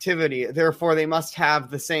same activity, therefore they must have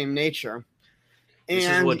the same nature. This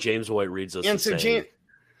is what James White reads us.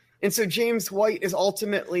 So James White is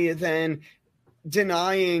ultimately then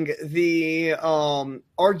denying the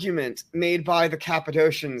argument made by the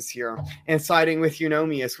Cappadocians here and siding with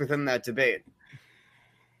Eunomius within that debate.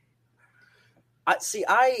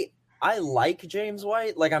 I like James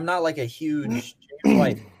White. Like, I'm not like a huge James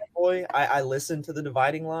White boy. I listen to The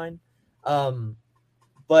Dividing Line.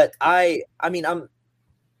 But I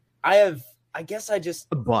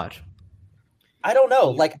don't know.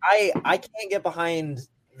 Like, I can't get behind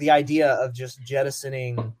the idea of just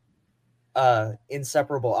jettisoning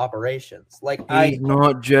inseparable operations. Like, he's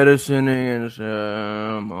not jettisoning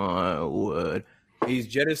my word. He's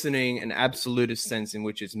jettisoning an absolutist sense in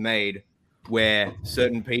which it's made, where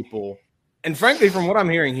certain people, and frankly, from what I'm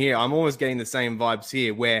hearing here, I'm almost getting the same vibes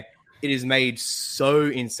here, where it is made so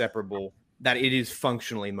inseparable that it is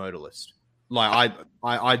functionally modalist. Like,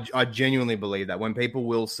 I genuinely believe that when people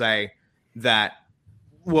will say that,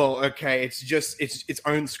 well, okay, its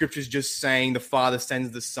own scriptures just saying the Father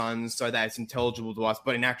sends the Son so that it's intelligible to us,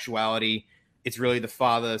 but in actuality, it's really the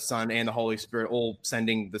Father, Son, and the Holy Spirit all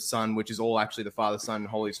sending the Son, which is all actually the Father, Son, and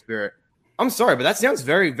Holy Spirit. I'm sorry, but that sounds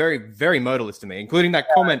very, very, very modalist to me, including that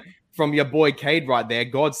comment from your boy Cade right there.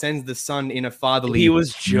 God sends the Son in a fatherly He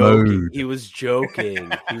was joking. mode. He was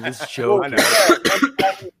joking. He was joking.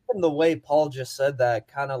 The way Paul just said that,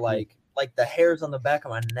 kind of like the hairs on the back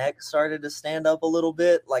of my neck started to stand up a little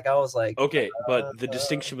bit. Like, I was like, okay, but the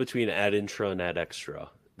distinction between ad intra and ad extra,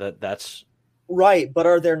 that's right. But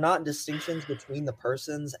are there not distinctions between the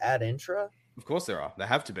persons ad intra? Of course there are. There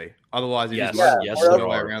have to be. Otherwise, yes, yes, there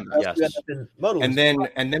way are. around that. Yes.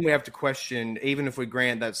 And then we have to question, even if we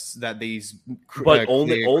grant that these, but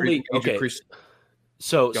only okay.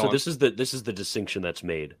 So on. this is the distinction that's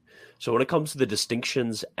made. So when it comes to the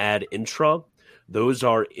distinctions ad intra, those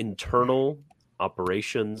are internal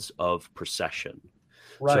operations of procession.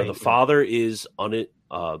 Right. So the Father is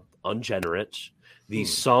ungenerate. The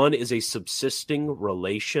Son is a subsisting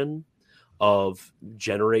relation of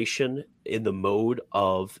generation in the mode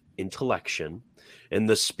of intellection. And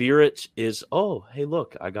the Spirit is, oh, hey,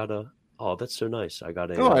 look, that's so nice. I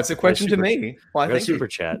got a. Oh, it's a question to me. Well, I got a super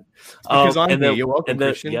chat. Because I'm here. You're welcome,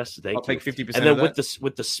 Christian. Yes, thank you. I'll take 50%. And then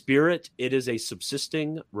with the Spirit, it is a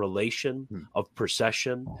subsisting relation of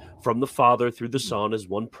procession from the Father through the Son as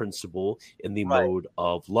one principle in the mode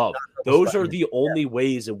of love. Those are the only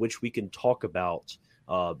ways in which we can talk about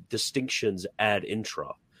distinctions ad intra,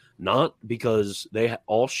 not because they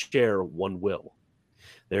all share one will.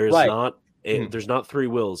 There is not. There's not three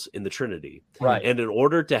wills in the Trinity. Right. And in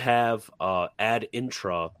order to have ad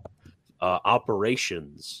intra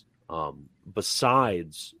operations,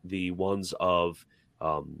 besides the ones of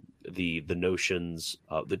the notions,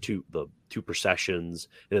 the two processions,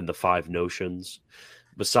 and then the five notions,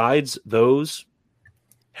 besides those,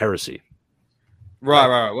 heresy.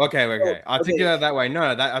 Right. Okay. Articulate that way. No,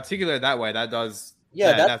 articulate that way. That does.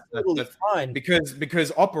 Yeah, that's totally fine.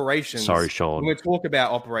 Because operations. Sorry, Sean. When we talk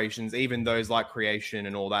about operations, even those like creation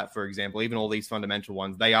and all that, for example, even all these fundamental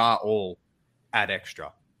ones, they are all ad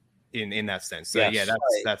extra, in that sense. So yes.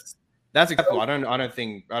 That's acceptable. I don't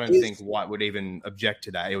think White would even object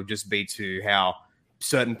to that. It would just be to how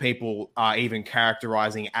certain people are even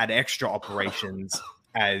characterizing ad extra operations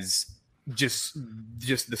as just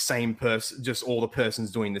the same person, just all the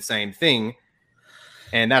persons doing the same thing.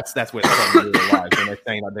 And that's where the problem really lies when they're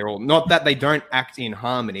saying that they're all, not that they don't act in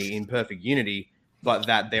harmony, in perfect unity, but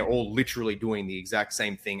that they're all literally doing the exact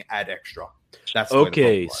same thing ad extra. That's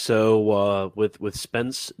okay. So with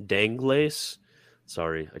Spence Danglace,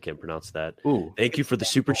 sorry, I can't pronounce that. Ooh. Thank you for the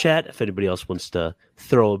super chat. If anybody else wants to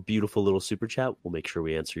throw a beautiful little super chat, we'll make sure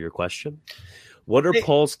we answer your question. What are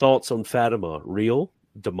Paul's thoughts on Fatima? Real,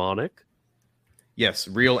 demonic? Yes,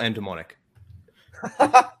 real and demonic.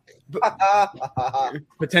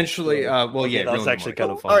 Potentially, that's actually kind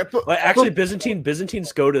of fun. Right, actually, Byzantine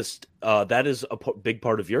Scotus, that is a big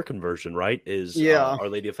part of your conversion, right? Is Our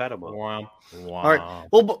Lady of Fatima. Wow. All right.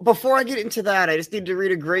 Well, before I get into that, I just need to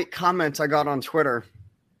read a great comment I got on Twitter.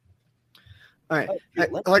 All right.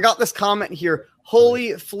 I got this comment here.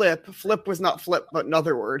 Holy flip. Flip was not flip, but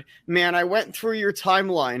another word. Man, I went through your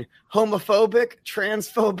timeline. Homophobic,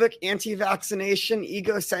 transphobic, anti-vaccination,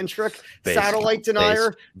 egocentric, satellite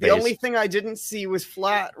denier. The only thing I didn't see was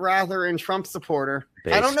Flat Rather and Trump supporter.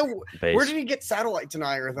 I don't know. Where did he get satellite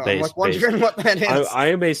denier, though? I'm wondering what that is. I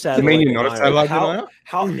am a satellite denier. You mean you're not a satellite denier?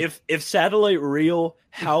 How if satellite real,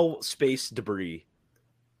 how space debris?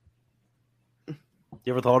 You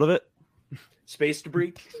ever thought of it? Space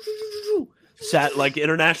debris? Like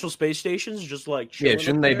international space stations, just like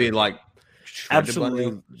shouldn't they be like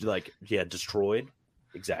absolutely destroyed?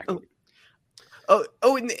 Exactly.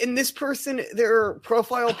 In this person, their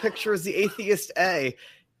profile picture is the Atheist A,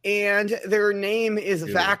 and their name is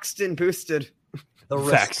Vaxxed and Boosted. The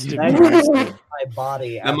Vaxxed and Boosted. My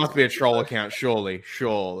body. That must be a troll account, surely.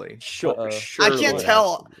 I can't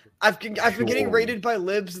tell. I've been getting rated by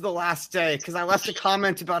libs the last day because I left a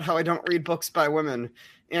comment about how I don't read books by women.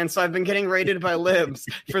 And so I've been getting rated by libs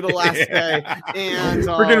for the last day. And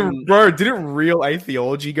freaking bro, didn't Real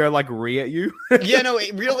Atheology go like at you? Yeah, no,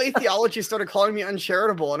 Real Atheology started calling me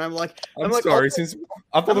uncharitable, and I'm like, I'm sorry, since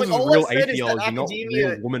I thought this was Real Atheology, not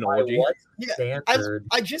Real Womanology. Yeah,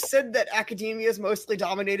 I just said that academia is mostly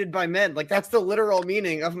dominated by men. Like that's the literal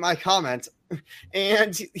meaning of my comment.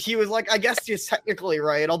 And he was like, I guess you're technically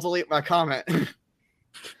right. I'll delete my comment.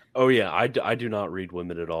 Oh yeah, I do not read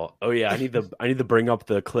women at all. Oh yeah, I need to bring up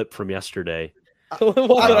the clip from yesterday. What did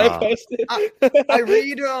I posted? I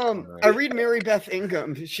read Mary Beth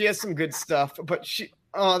Ingham. She has some good stuff, but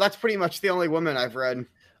that's pretty much the only woman I've read.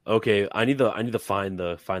 Okay, I need to find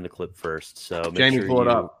the clip first. So Jamie, pull it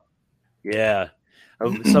up. Yeah, I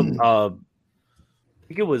think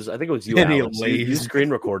it was you. Alex. You screen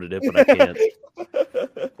recorded it, but I can't.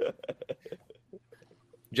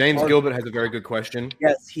 James Gilbert has a very good question.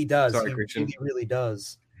 Yes, he does. Sorry, Christian. He really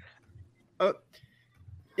does.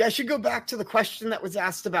 Yeah, I should go back to the question that was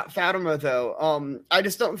asked about Fatima, though. I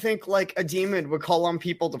just don't think like a demon would call on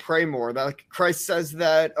people to pray more. Like Christ says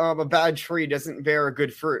that a bad tree doesn't bear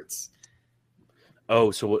good fruits.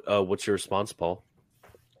 Oh, so what's your response, Paul?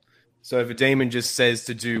 So if a demon just says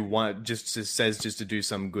to do to do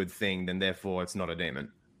some good thing, then therefore it's not a demon.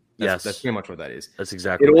 That's pretty much what that is. That's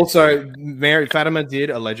exactly. It also, Fatima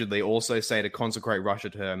did allegedly also say to consecrate Russia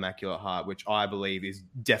to her Immaculate Heart, which I believe is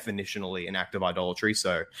definitionally an act of idolatry.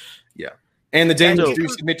 So, yeah. And the demons do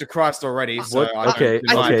submit to Christ already. So I think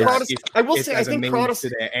Protestants,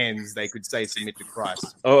 to their ends, they could say submit to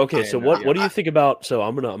Christ. Oh, okay. So what do you think about? So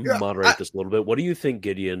I'm gonna moderate this a little bit. What do you think,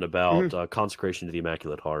 Gideon, about consecration to the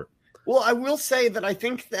Immaculate Heart? Well, I will say that I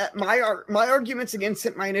think that my arguments against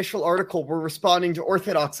it, my initial article, were responding to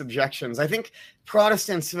Orthodox objections. I think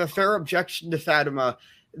Protestants have a fair objection to Fatima,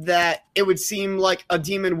 that it would seem like a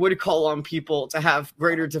demon would call on people to have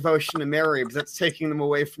greater devotion to Mary, because that's taking them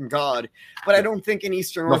away from God. But I don't think an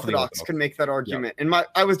Eastern Orthodox can make that argument. And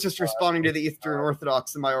I was just responding to the Eastern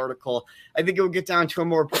Orthodox in my article. I think it would get down to a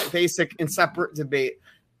more basic and separate debate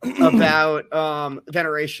about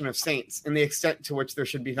veneration of saints and the extent to which there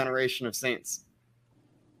should be veneration of saints.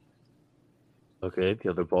 Okay, the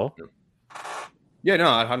other Paul? Yeah, no,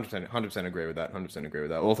 I 100% agree with that. 100% agree with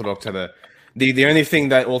that. Orthodox have the only thing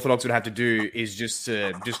that Orthodox would have to do is just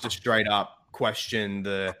to straight up question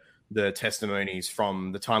the testimonies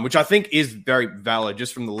from the time, which I think is very valid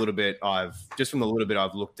just from the little bit I've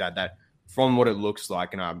looked at that, from what it looks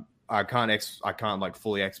like, and I can't like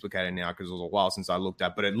fully explicate it now because it was a while since I looked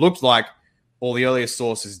at, but it looked like all the earliest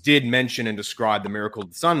sources did mention and describe the miracle of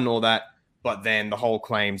the sun and all that, but then the whole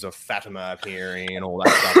claims of Fatima appearing and all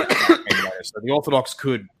that stuff. So the Orthodox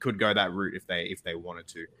could go that route if they wanted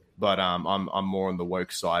to, but I'm more on the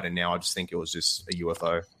woke side, and now I just think it was just a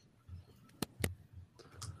UFO.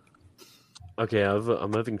 Okay,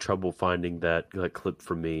 I'm having trouble finding that clip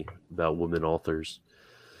from me about women authors.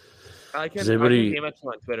 I can DM it to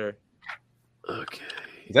on Twitter. Okay.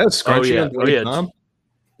 Is that a scrunchie? Oh yeah.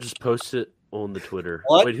 Just post it on the Twitter.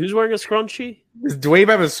 What? Wait, who's wearing a scrunchie? Does Dweeb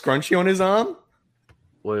have a scrunchie on his arm?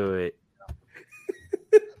 Wait.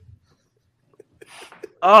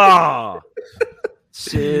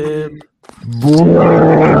 Sim.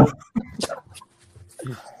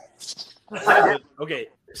 Okay,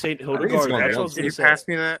 Saint Hildegard. Can you pass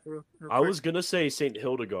me that? I was gonna say Saint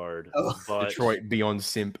Hildegard, but Detroit beyond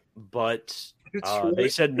simp. But they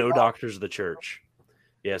said no doctors of the church.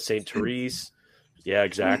 Yeah, Saint Therese. Yeah,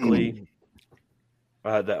 exactly.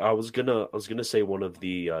 I was gonna say one of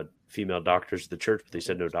the female doctors of the church, but they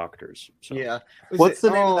said no doctors. So. Yeah. What's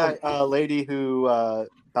the name of that lady who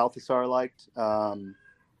Balthasar liked? Don't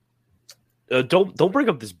bring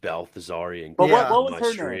up this Balthasarian. But what was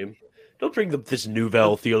her stream. name? Don't bring up this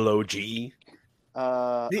Nouvelle Theologie.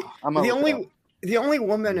 The only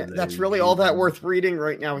woman that's really all that worth reading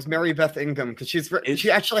right now is Mary Beth Ingham, because she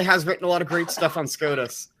actually has written a lot of great stuff on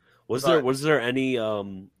SCOTUS. Was there any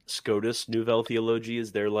SCOTUS Nouvelle Theologie?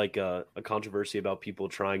 Is there like a controversy about people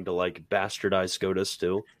trying to like bastardize SCOTUS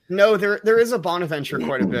too? No, there is a Bonaventure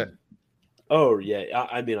quite a bit. Oh yeah,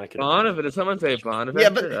 I mean I can. Bonaventure? Did someone say Bonaventure? Yeah,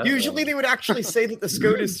 but usually they would actually say that the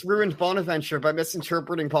SCOTUS ruined Bonaventure by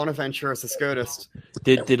misinterpreting Bonaventure as a SCOTUS.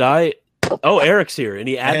 Did I? Oh, Eric's here, and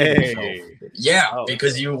he added himself. Yeah,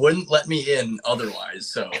 because you wouldn't let me in otherwise.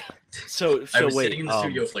 So I was sitting in the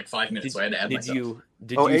studio for like 5 minutes, so I had to add myself.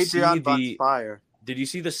 Did you Adrian see Fire. Did you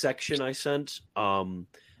see the section I sent?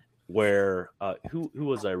 Where who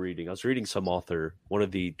was I reading? I was reading some author, one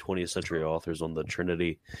of the 20th century authors on the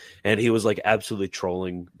Trinity, and he was like absolutely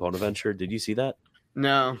trolling Bonaventure. Did you see that?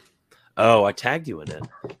 No. Oh, I tagged you in it.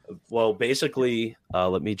 Well, basically,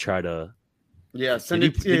 let me try to. Yeah, send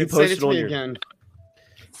it to me again.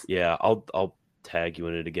 Yeah, I'll tag you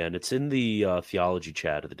in it again. It's in the theology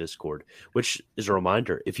chat of the Discord, which is a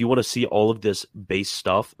reminder. If you want to see all of this base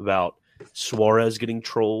stuff about Suarez getting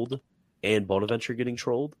trolled and Bonaventure getting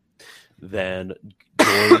trolled, then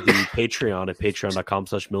join the Patreon at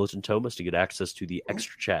patreon.com/MilitantThomas to get access to the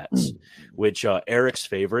extra chats, which Eric's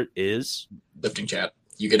favorite is lifting chat.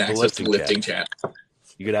 You get access to the lifting chat.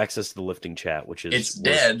 You get access to the lifting chat, which is it's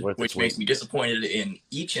dead, which makes me disappointed in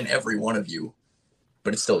each and every one of you,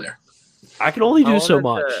 but it's still there. I can only do so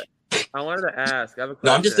much. I wanted to ask. I have a question.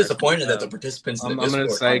 No, I'm just disappointed that the participants. I'm going to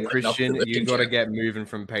say, Christian, you got to get moving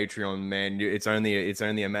from Patreon, man. It's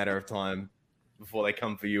only a matter of time before they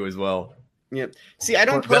come for you as well. Yep. See, I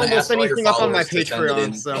don't put almost anything up on my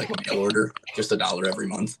Patreon, so like mail order, just $1 every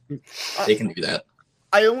month. They can do that.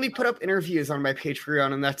 I only put up interviews on my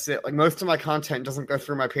Patreon, and that's it. Like most of my content doesn't go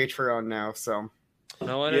through my Patreon now, so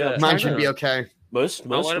mine should be okay. Most of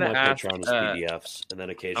my Patreon is PDFs, and then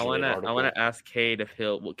occasionally I want to ask Cade if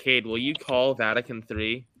Cade, will you call Vatican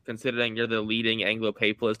III, considering you're the leading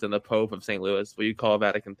Anglo-Papalist and the Pope of St. Louis? Will you call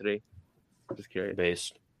Vatican III? I'm just curious.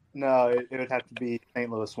 Based. No, it would have to be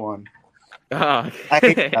St. Louis I.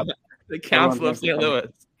 The Council of St. Louis.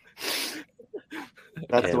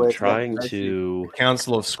 That's the way. Trying to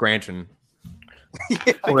Council of Scranton.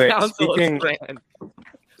 Wait,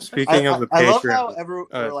 speaking of the Patreon, I love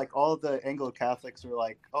how like all of the Anglo Catholics are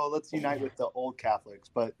like, "Oh, let's unite with the old Catholics,"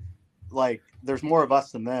 but like, there's more of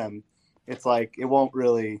us than them. It's like it won't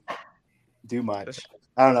really do much.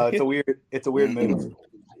 I don't know. It's a weird move.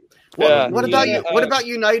 What about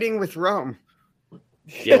uniting with Rome?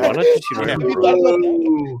 Yeah, why not just unite?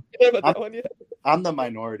 I'm the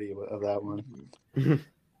minority of that one.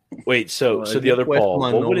 Wait, so the other Paul,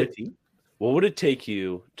 what would it take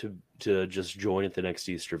you to just join at the next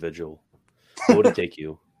Easter Vigil? What would it take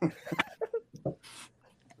you?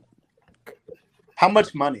 How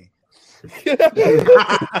much money?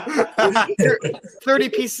 30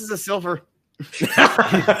 pieces of silver.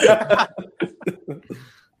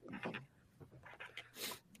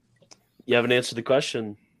 You haven't answered the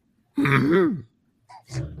question.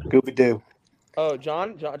 Scooby-Doo. Oh,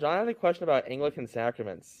 John had a question about Anglican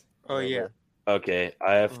sacraments. Oh, yeah. Okay,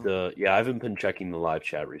 I have to. Yeah, I haven't been checking the live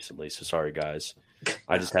chat recently, so sorry, guys.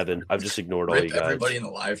 I've just ignored all you guys. Everybody in the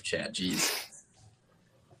live chat, jeez.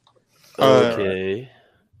 Okay.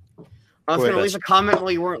 I was going to leave a comment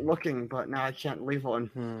while you weren't looking, but now I can't leave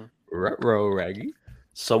one. Raggy.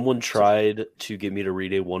 Someone tried to get me to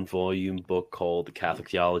read a 1-volume book called Catholic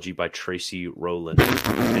Theology by Tracy Rowland,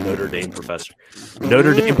 a Notre Dame professor.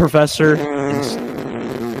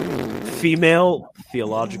 Female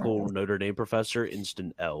theological Notre Dame professor,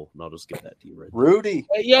 instant L. And I'll just give that to you right there. Rudy.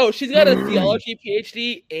 Hey, yo, she's got a theology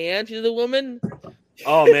PhD and she's a woman.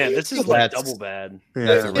 Oh, man, this is like double bad.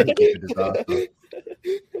 Yeah.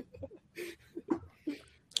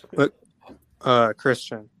 But,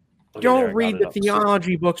 Christian. Okay, don't read the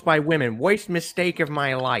theology books by women. Worst mistake of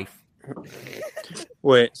my life.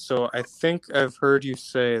 Wait, so I think I've heard you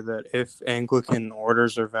say that if Anglican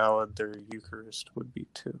orders are valid, their Eucharist would be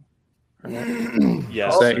too. Right?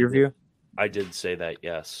 Yes. Is that your view? I did say that,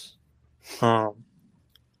 yes.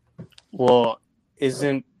 Well,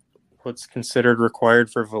 isn't what's considered required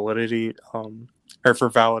for validity, or for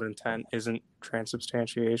valid intent, isn't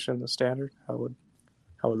transubstantiation the standard? How would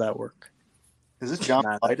that work? Is this John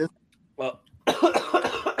Biden? Well,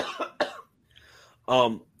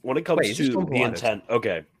 when it comes to the intent,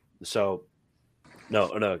 okay, so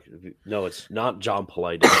no, it's not John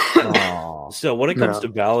Politis. So when it comes to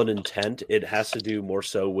valid intent, it has to do more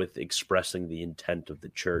so with expressing the intent of the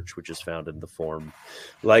church, which is found in the form,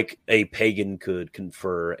 like a pagan could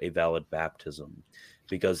confer a valid baptism,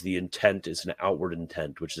 because the intent is an outward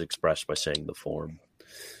intent, which is expressed by saying the form.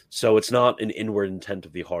 So it's not an inward intent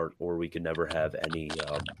of the heart, or we can never have any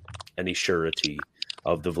surety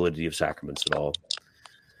of the validity of sacraments at all.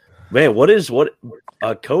 Man, Copo?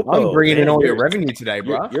 I'm bringing in all your revenue today,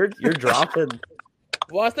 bro. You're dropping.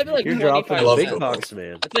 Well, it's like you're dropping big bucks,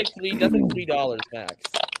 man. It's like $3 max.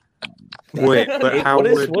 Wait, but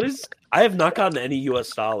what is? I have not gotten any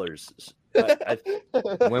U.S. dollars.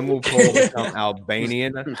 When will Paul become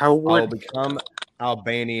Albanian? I'll become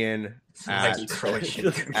Albanian at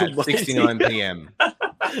 69 p.m.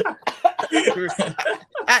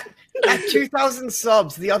 At 2,000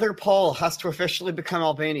 subs, the other Paul has to officially become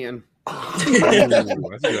Albanian. Ooh, that's a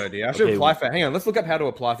good idea. I should apply for. Hang on, let's look up how to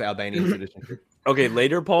apply for Albanian citizenship. Okay,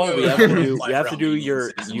 later, Paul, we have to do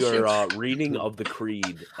your reading of the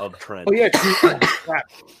Creed of Trent. Oh yeah,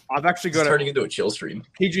 I've actually got turning into a chill stream.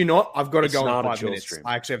 Kid you not? I've got to go in 5 minutes.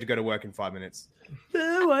 I actually have to go to work in 5 minutes.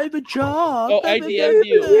 No, I have a job. Oh, I DM'd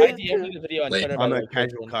you the video on Twitter. I'm a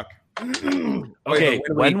casual cuck. Okay,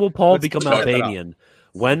 when will Paul become Albanian?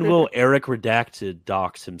 When will Eric Redacted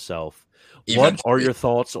dox himself? What are your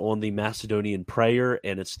thoughts on the Macedonian prayer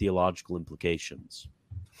and its theological implications?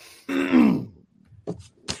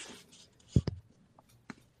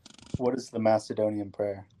 What is the Macedonian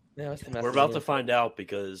prayer? Yeah, we're about to find out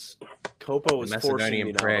because Kopo is forcing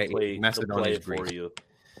me now to play it for you.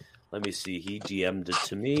 Let me see. He DM'd it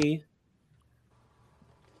to me.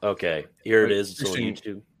 Okay, here it is. It's on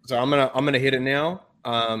YouTube. So I'm gonna hit it now.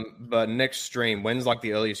 But next stream, when's like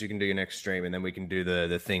the earliest you can do your next stream, and then we can do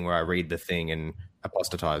the thing where I read the thing and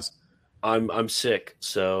apostatize. I'm sick,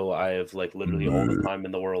 so I have like literally all the time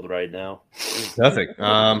in the world right now. Perfect.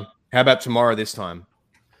 How about tomorrow this time?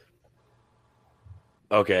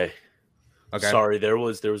 Okay. Sorry, there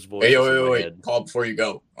was voices. Hey, wait, Paul, before you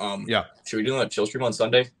go, yeah, should we do a chill stream on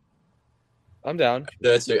Sunday? I'm down.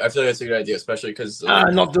 I feel like that's a good idea, especially because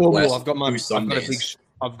not doable.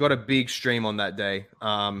 I've got a big stream on that day.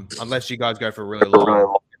 Unless you guys go for really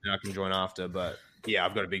long, then I can join after. But yeah,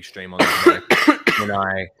 I've got a big stream on that day when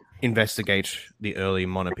I investigate the early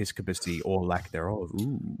monopiscopacy or lack thereof.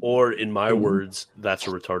 Ooh. Or in my words, that's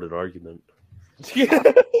a retarded argument.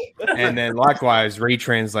 And then likewise,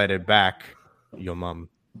 retranslated back, your mum.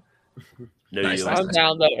 No, nice. I'm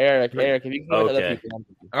down though, Eric. Eric, if you can other people.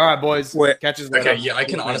 All right, boys. Catch us later. Okay, yeah, I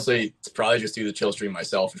can honestly probably just do the chill stream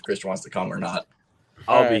myself if Christian wants to come or not.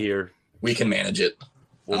 I'll be here. We can manage it.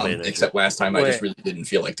 We'll manage except it. Last time, I just really didn't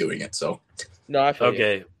feel like doing it. So no, I feel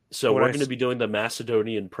okay. So we're going to be doing the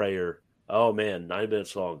Macedonian prayer. Oh man, 9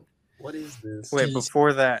 minutes long. What is this? Wait,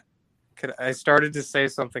 before that, I started to say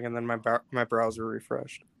something and then my browser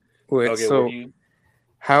refreshed. Wait, okay, so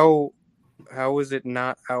how is it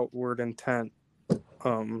not outward intent?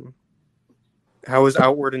 How is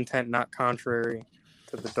outward intent not contrary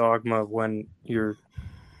to the dogma when you're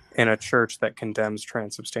in a church that condemns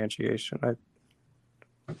transubstantiation?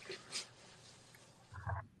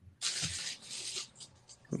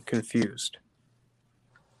 I'm confused.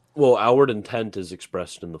 Well, outward intent is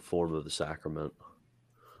expressed in the form of the sacrament.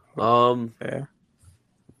 Yeah.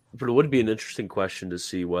 But it would be an interesting question to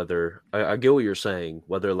see whether I get what you're saying,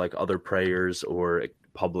 whether like other prayers or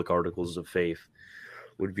public articles of faith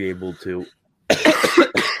would be able to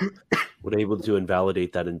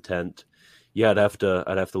invalidate that intent. Yeah, I'd have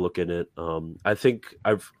to look in it. I think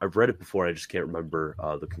I've read it before. I just can't remember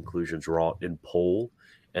the conclusions wrought in Pole,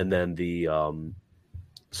 and then the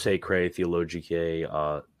Sacrae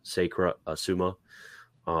Theologicae Sacra Summa.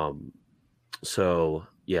 So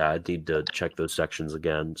yeah, I need to check those sections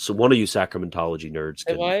again. So one of you sacramentology nerds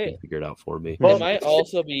can figure it out for me. It might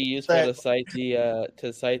also be useful to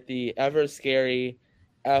cite the ever scary,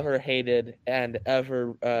 ever hated, and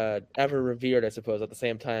ever revered, I suppose, at the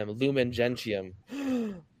same time, Lumen Gentium.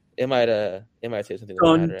 It might say something.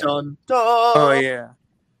 Dun dun dun. Oh yeah.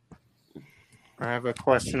 I have a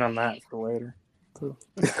question on that for later.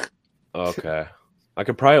 Okay. I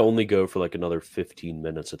could probably only go for like another 15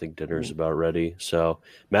 minutes. I think dinner's about ready. So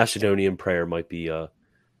Macedonian prayer might be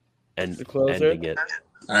ending it.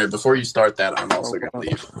 All right, before you start that, I'm also going to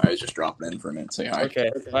leave. I was just dropping in for a minute. Say hi. Okay.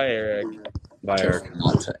 Bye, Eric. Bye, Eric.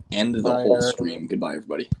 Not to end the whole stream. Goodbye,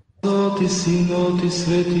 everybody.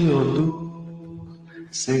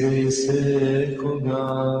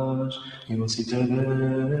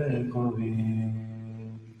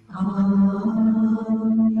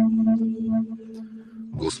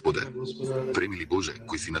 Господе, премили Боже,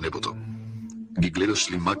 кој си на небото, ги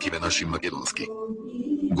гледаш ли макиве наши македонски?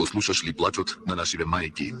 Го слушаш ли плачот на нашиве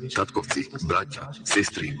мајки, татковци, браќа,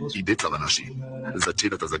 сестри и децава наши, за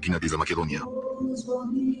чедата загинати за Македонија?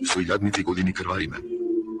 Со илјадници години крвариме,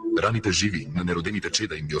 раните живи на неродените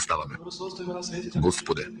чеда им ги оставаме.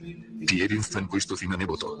 Господе, ти единствен кој што си на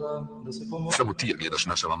небото, само ти ја гледаш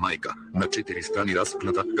нашава мајка, на 4 страни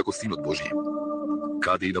распната како синот Божи.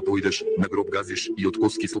 Каде и да појдеш, на гроб газиш и од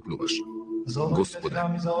коски сопнуваш. Господе,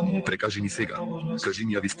 прекажи ни сега, кажи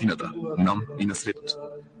ни ја вистината, нам и на светот.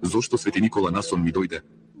 Зошто Свети Никола насон ми дојде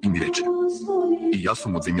и ми рече: и јас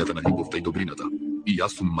сум од земјата на љубовта и добрината, и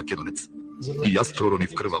јас сум македонец. И јас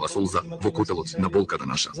проронив крвава солза во котелот на болката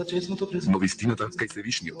наша. Но вистината кај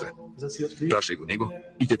Севишниот е. Прашај го него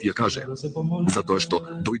и ќе ти ја каже, затоа што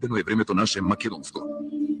дојдено е времето наше македонско.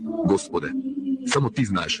 Господе, само ти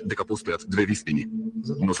знаеш дека постојат две вистини,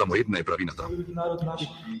 но само една е правината.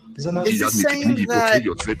 Is this saying that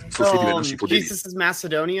Jesus is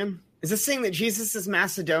Macedonian? Is this saying that Jesus is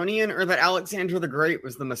Macedonian or that Alexander the Great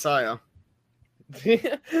was the Messiah? You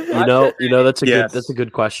know, that's a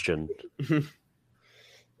good question.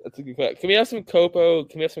 That's a good question. Can we have some Copo?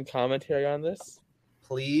 Can we have some commentary on this,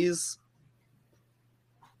 please?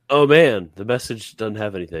 Oh man, the message doesn't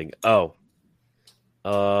have anything. Oh,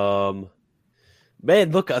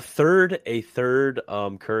 man, look, a third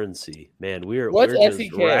currency. Man, we're just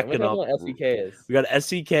SEK? racking up. SEK is. We got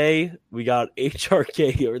SEK, we got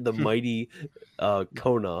HRK or the mighty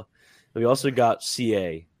Kona. We also got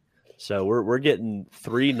CA. So we're getting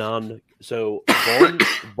 3 non. So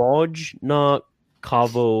Bojna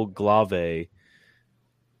Kavo Glave,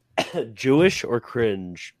 Jewish or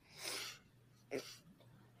cringe?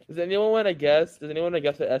 Does anyone want to guess? Does anyone want to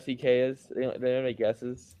guess what SEK is? Does anyone have any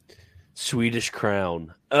guesses? Swedish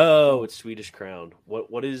crown. Oh, it's Swedish crown.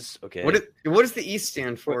 What is okay? What does the E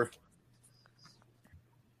stand for?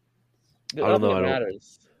 I don't know.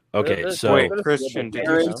 Matters. Okay, so wait, Christian, did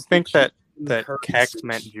you think that Keck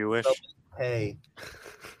meant Jewish? Hey,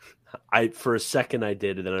 for a second I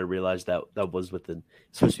did, and then I realized that was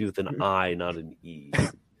supposed to be with an I, not an E.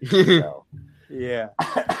 So. Yeah.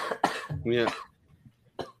 Yeah.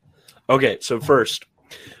 Okay, so first,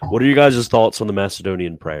 what are you guys' thoughts on the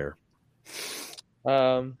Macedonian prayer?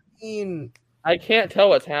 I can't tell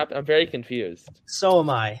what's happened. I'm very confused. So am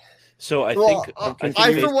I. So I think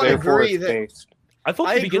I for one agree that I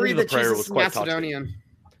thought the beginning of the prayer was quite Macedonian.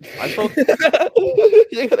 I thought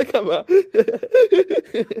you're gonna come up.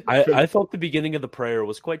 I thought the beginning of the prayer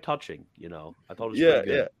was quite touching. You know, I thought it was pretty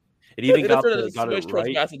good. It even got it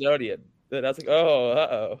right. Macedonian. That's like,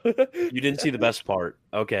 oh. You didn't see the best part.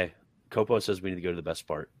 Okay, Kopo says we need to go to the best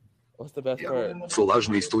part. What's the best part? Со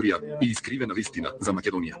лажна историја и искривена вистина за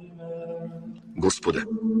Македонија. Господе,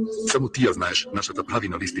 само ти ја знаеш нашата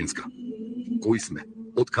правина вистинска. Кои сме,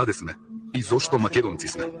 од каде сме и зошто македонци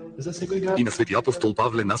сме. И на свети апостол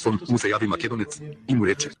Павле насон му се јави македонец и му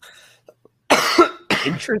рече: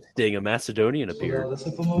 Interesting, a Macedonian appeared.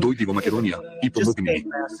 Дојди во Македонија и помогни ни.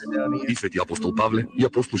 И свети апостол Павле ја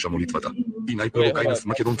послуша молитвата. И најпрво кај нас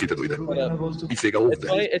македонците дојде. И сега овде.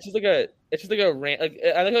 It's just like a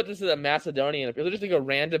I think this is a Macedonian. It's just like a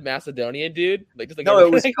random Macedonian dude. Like just like no, it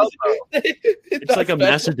was it's like a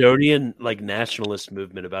Macedonian nationalist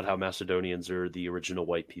movement about how Macedonians are the original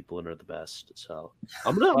white people and are the best. So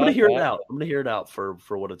I'm gonna hear it out. I'm gonna hear it out for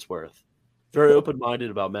what it's worth. Very open-minded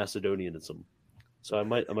about Macedonianism. So I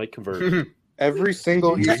might convert. Every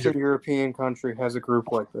single Eastern European country has a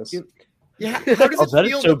group like this. Yeah, how does it that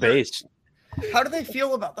feel is so based. How do they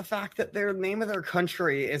feel about the fact that their name of their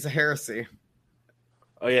country is a heresy?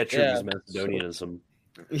 Oh yeah, true. It's Macedonianism.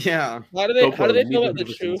 Yeah. How do they feel about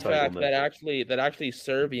the true fact that actually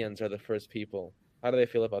Serbians are the first people? How do they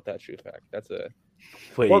feel about that true fact? That's a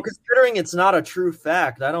well, considering it's not a true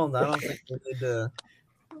fact, I don't think we need to.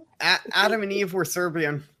 Adam and Eve were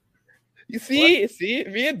Serbian. You see,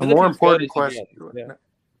 me and a more important question. Yeah.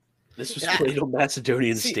 This was played on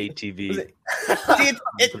Macedonian state TV.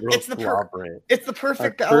 It's the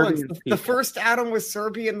perfect balance. The first Adam was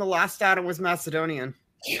Serbian, the last Adam was Macedonian.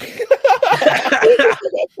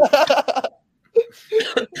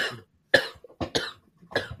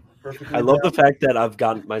 I love the fact that I've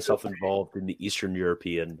gotten myself involved in the Eastern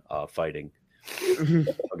European fighting.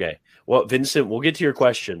 Okay, well, Vincent, we'll get to your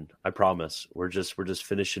question. I promise. We're just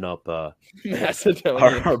finishing up our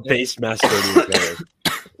base Macedonian player.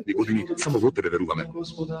 И години само во тебе веруваме.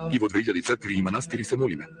 И во 2000 цркви и манастири се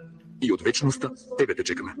молиме. И од вечноста тебе те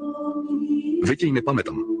чекаме. Веќе и не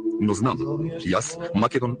паметам, но знам, јас,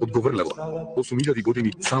 Македон од Говрлево, 8000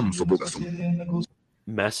 години сам со Бога сум.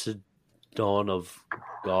 Macedon of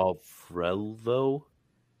Govrelvo?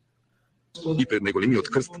 И пред најголемиот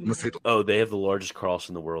крст на светот. Oh, they have the largest cross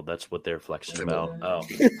in the world. That's what they're flexing about. Oh.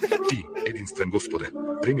 Ти, единствен Господе,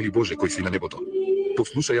 премили Боже кој си на небото.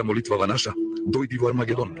 Послушај ја молитвава наша, дојди во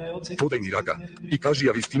Армагедон, подај ни рака и кажи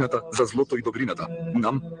ја вистината за злото и добрината,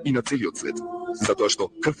 нам и на целиот свет. Затоа што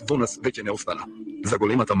крв во нас веќе не остана. За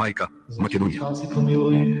големата мајка, Македонија.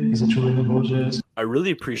 I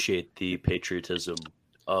really appreciate the patriotism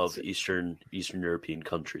of Eastern European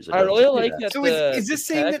countries. I really like that. So is this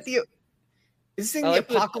saying that the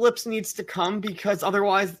apocalypse needs to come because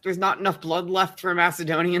otherwise there's not enough blood left for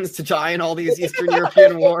Macedonians to die in all these Eastern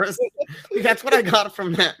European wars? That's what I got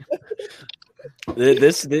from that.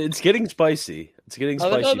 It's getting spicy. It's getting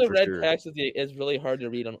spicy. I the red text is really hard to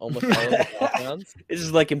read on almost all of the backgrounds. It's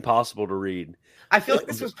just like impossible to read. I feel like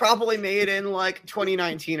this was probably made in like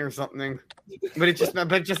 2019 or something, but it's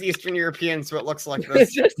just Eastern European, so it looks like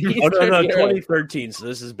this. No, 2013. So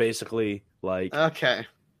this is basically like okay.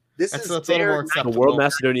 That's a little more acceptable. The World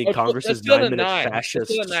Macedonian Congress is 9-minute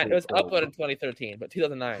fascist. It was uploaded in 2013, but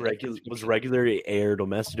 2009 was regularly aired on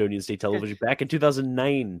Macedonian state television back in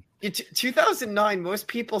 2009. 2009, most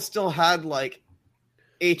people still had like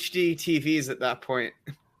HD TVs at that point.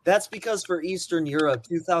 That's because for Eastern Europe,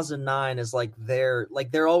 2009 is like they're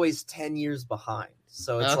always 10 years behind.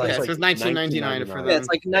 So it's so it's 1999 for them. Yeah, it's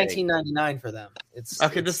like 1999 for them.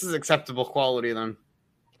 This is acceptable quality then.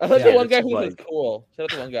 I thought the one guy who was cool. Shout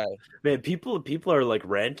out the one guy. Man, people are like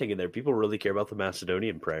ranting in there. People really care about the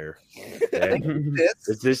Macedonian prayer.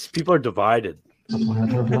 People are divided. Who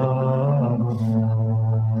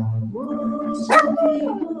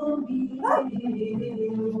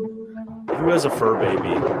has a fur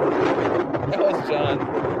baby? That was John.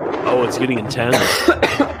 Oh, it's getting intense.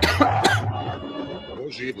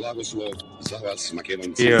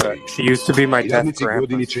 Yeah, she used to be my death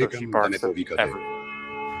grandpa, so she barks ever.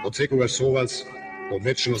 Očekuješ sovac, od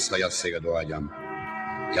večnosti ja se ga doađam.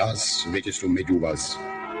 Jaz već sam među vas.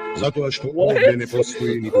 Zato što ovdje ne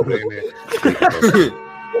postoji ni vreme, ni prostor.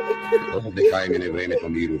 Ovdje kaj mi ne vreme to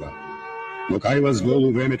miruva. No kaj vas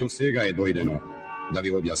dolu vreme to svega je dojdeno, da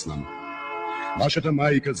vi objasnam. Vašata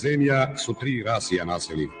majka zemlja su 3 rasija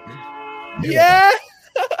naseli. Yeah!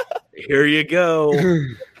 Here you go.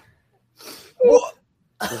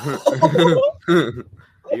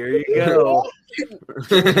 Here you go.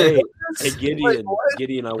 Hey,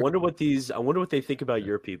 Gideon. I wonder what they think about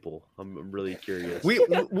your people. I'm really curious.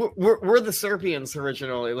 We're the Serbians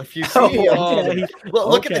originally. If you see,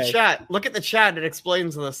 look at the chat. Look at the chat. It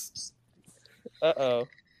explains this. Uh-oh.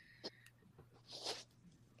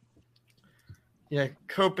 Yeah,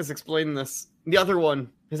 Cope is explaining this. The other one,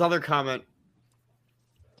 his other comment.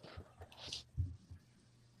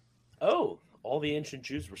 Oh, all the ancient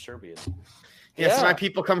Jews were Serbian. Yes, my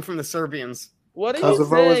people come from the Serbians. What are you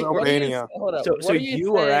saying? Albania. So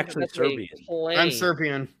you are actually Serbian. I'm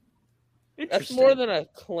Serbian. That's more than a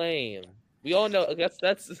claim. We all know that's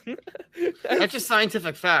a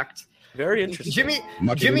scientific fact. Very interesting.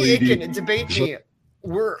 Jimmy Aiken, debate me.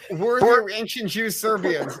 We're the ancient Jews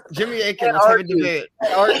Serbians. Jimmy Aiken, let's have a debate.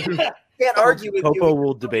 Can't argue with you. Popo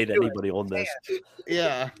will debate anybody on this.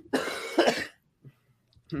 Yeah.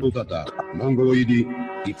 Mongoloidi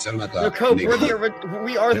I crnata.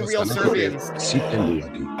 We are the real Serbians.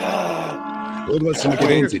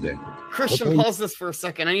 Christian, pause this for a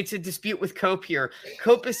second. I need to dispute with Cope here.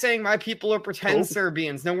 Cope is saying my people are pretend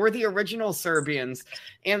Serbians. No, we're the original Serbians.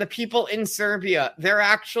 And the people in Serbia, they're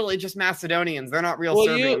actually just Macedonians. They're not real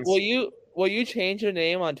Serbians. Will you change your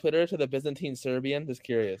name on Twitter to the Byzantine Serbian? Just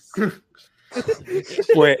curious.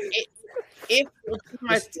 Wait. If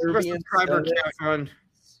my subscriber count on.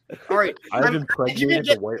 All right, I've impregnated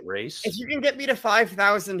the white race. If you can get me to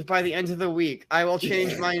 5,000 by the end of the week, I will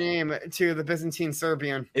change my name to the Byzantine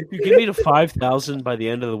Serbian. If you get me to 5,000 by the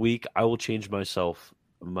end of the week, I will change my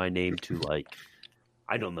name to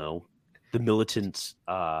I don't know, the militant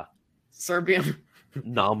Serbian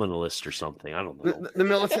nominalist or something. I don't know. The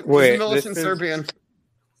militant Serbian.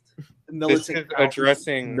 This is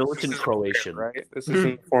addressing militant Croatian, right? This is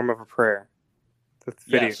in the form of a prayer. The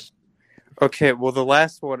video. Yes. Okay, well, the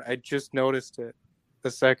last one, I just noticed it a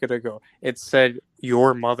second ago. It said,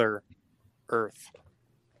 "Your Mother, Earth."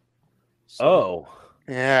 So,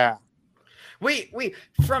 yeah. Wait.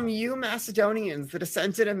 From you Macedonians, the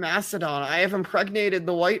descendant of Macedon, I have impregnated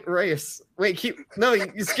the white race. Wait, you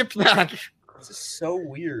skipped that. This is so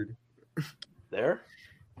weird. There?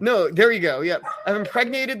 No, there you go. Yep. I've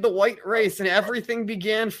impregnated the white race, and everything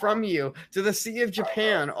began from you to the Sea of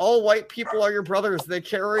Japan. All white people are your brothers. They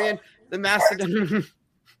carry in the Macedonian.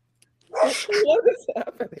 What is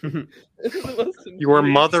happening? Your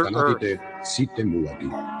Mother Earth. The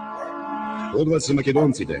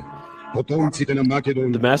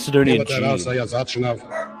Macedonian gene.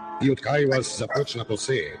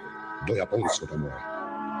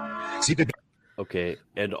 Okay,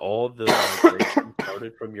 and all the migration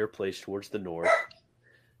started from your place towards the north.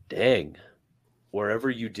 Dang. Wherever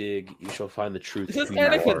you dig, you shall find the truth. This is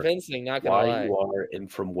kind of convincing, not gonna lie. Why you are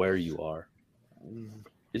and from where you are.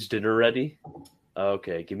 Is dinner ready?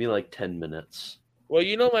 Okay, give me 10 minutes. Well,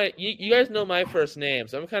 you guys know my first name,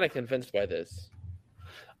 so I'm kind of convinced by this.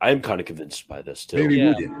 I'm kind of convinced by this too.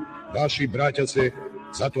 Yeah. Vaši braća se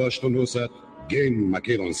zato što nosat gen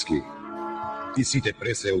makedonski. I site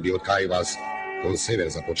preseudi od kaj vas on sever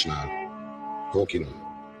započna. Kokino,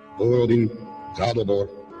 Porodin, Radobor,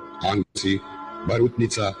 Anci,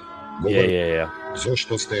 Barutnica, Govor,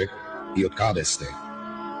 Zošto ste I od kade ste.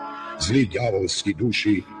 Zli djavolski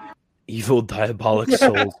duši. Evil diabolic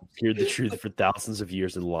souls obscured the truth for thousands of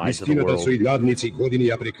years and lies of the world. Istina da su I jadnici godini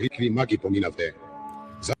ja prekrikvi magi pominate.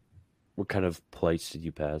 What kind of plights did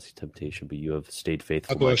you pass? Temptation, but you have stayed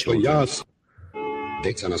faithful. Oh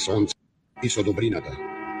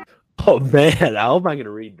man, how am I going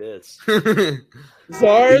to read this? SARS for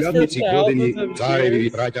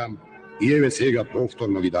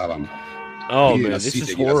Oh man, this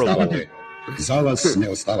is horrible.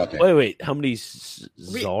 Wait, how many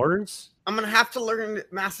czars? I'm gonna have to learn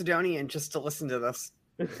Macedonian just to listen to this.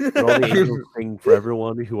 For all the angels sing for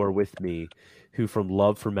everyone who are with me, who from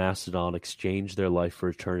love for Macedon exchanged their life for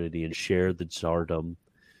eternity and shared the tsardom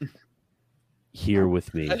here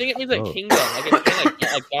with me. I think it means like kingdom,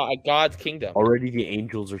 like God's kingdom. Already the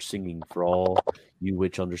angels are singing for all you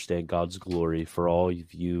which understand God's glory, for all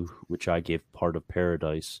of you which I gave part of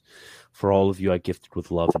paradise, for all of you I gifted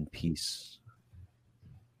with love and peace.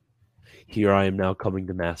 Here I am now coming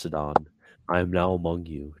to Macedon. I am now among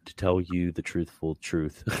you to tell you the truthful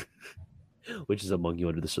truth, which is among you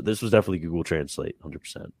under this. This was definitely Google Translate,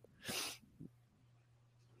 100%.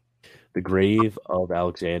 The grave of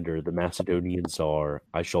Alexander, the Macedonian Tsar,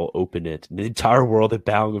 I shall open it. And the entire world that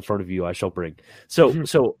bowing in front of you, I shall bring.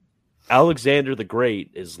 So Alexander the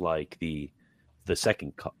Great is like the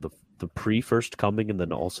second, the pre-first coming, and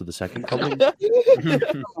then also the second coming.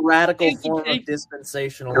 Radical form of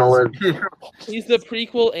dispensationalism. He's the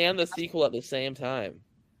prequel and the sequel at the same time.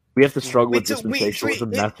 We have to struggle with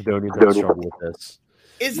dispensationalism. Macedonians have to struggle with this.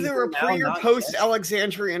 Is there a pre or post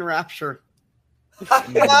Alexandrian rapture?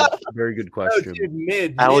 Very good question.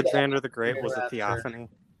 Dude, Alexander the Great was a theophany.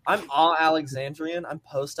 I'm all Alexandrian. I'm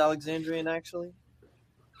post Alexandrian, actually.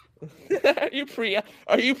 Are you pre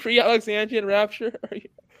Alexandrian rapture?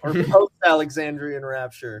 Or post Alexandrian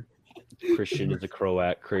rapture? Christian is a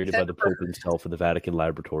Croat created by the Pope himself in the Vatican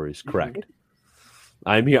laboratories. Correct.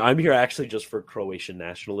 I'm here actually just for Croatian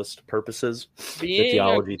nationalist purposes. The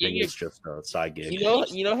theology thing is just a side gig.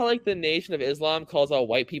 You know how like the Nation of Islam calls all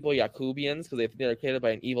white people Yakubians because they're created by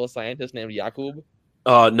an evil scientist named Yakub?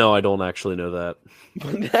 No, I don't actually know that.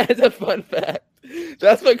 That's a fun fact.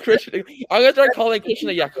 That's what Christian. I'm gonna start calling Christian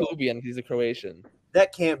a Yakubian because he's a Croatian.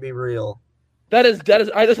 That can't be real. That is.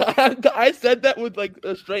 I said that with like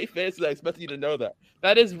a straight face, and I expected you to know that.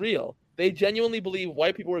 That is real. They genuinely believe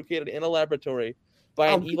white people were created in a laboratory by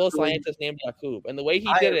an evil scientist named Yakub, and the way he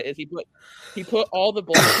did it is he put all the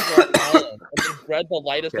black people on the island and then bred the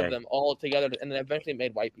lightest of them all together, and then eventually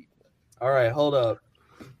made white people. All right, hold up.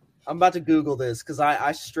 I'm about to Google this because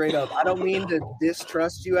I straight up, I don't mean to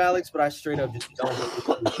distrust you, Alex, but I straight up just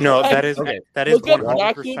don't. No, that is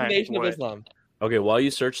 100% Nation of Islam. Okay, while you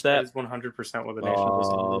search that is 100% what the Nation of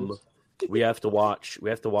Islam is. We have to watch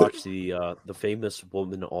the famous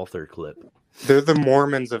woman author clip. They're the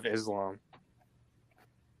Mormons of Islam.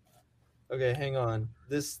 Okay, hang on.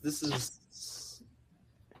 This is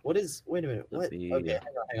what is? Wait a minute. What? Okay,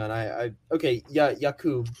 hang on. Okay, yeah,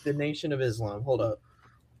 Yakub, the Nation of Islam. Hold up.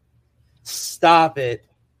 Stop it.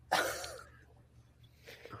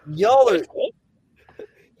 Y'all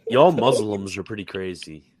Muslims are pretty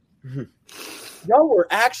crazy. Y'all were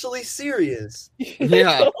actually serious.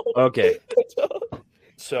 Yeah. Okay.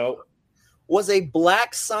 So, was a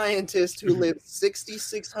black scientist who lived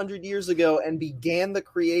 6,600 years ago and began the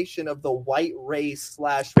creation of the white race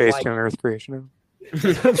 / based on Earth creation.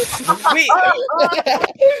 Wait.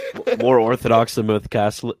 More Orthodox than most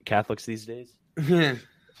Catholics these days.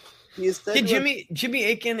 Did Jimmy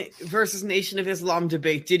Aiken versus Nation of Islam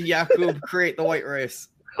debate? Did Yakub create the white race?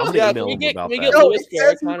 I'm gonna email him about that. Louis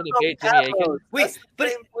Farrakhan to debate Jimmy Aiken. Wait,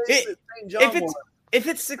 but if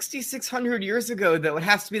it's 6,600 years ago, though, it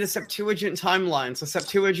has to be the Septuagint timeline. So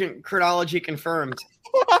Septuagint chronology confirmed.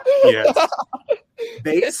 Yes.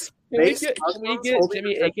 Can we get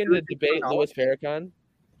Jimmy Aiken to debate Louis Farrakhan?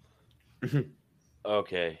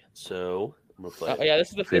 Okay, so I'm gonna play. Yeah,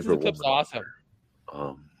 this clip's awesome.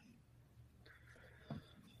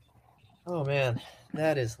 Oh man,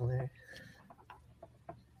 that is hilarious.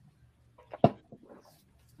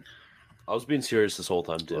 I was being serious this whole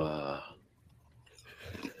time too.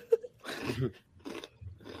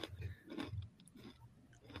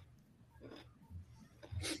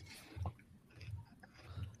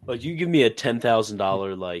 Like, you give me a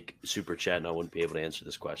 $10,000 like super chat, and I wouldn't be able to answer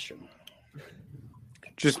this question.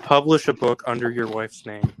 Just publish a book under your wife's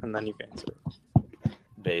name, and then you can answer it.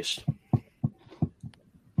 Based.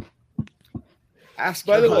 Ask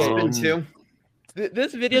by the husband too.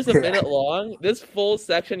 This video is a minute long. This full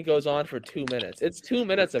section goes on for 2 minutes. It's 2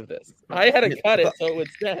 minutes of this. I had to cut it so it would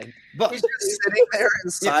stand. But he's just sitting there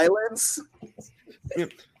in silence.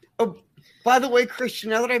 Oh, by the way, Christian,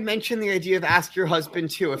 now that I mentioned the idea of ask your husband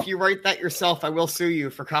too, if you write that yourself, I will sue you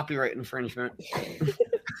for copyright infringement.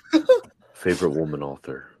 Favorite woman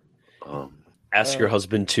author. Ask your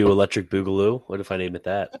husband to Electric Boogaloo. What if I name it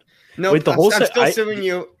that? No, wait, I'm still suing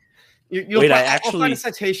you. Wait, I'll find a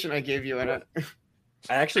citation I gave you in it.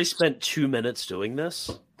 I actually spent 2 minutes doing this.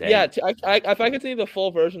 Dang. Yeah, if I could see the full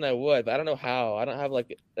version, I would, but I don't know how. I don't have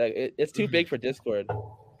it's too big for Discord.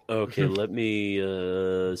 Okay, let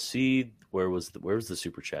me see. Where was the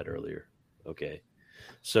super chat earlier? Okay,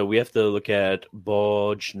 so we have to look at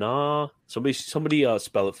Bojna. Somebody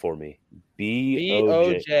spell it for me.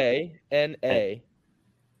 Bojna K Cavoglave.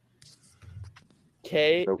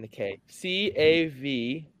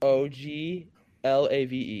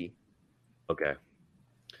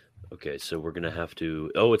 Okay, so we're gonna have to.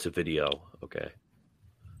 Oh, it's a video. Okay.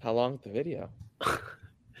 How long is the video?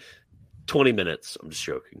 20 minutes. I'm just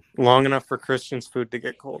joking. Long enough for Christian's food to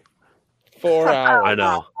get cold. 4 hours. I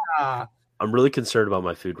know. I'm really concerned about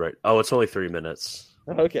my food right. Oh, it's only 3 minutes.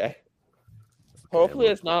 Okay. Hopefully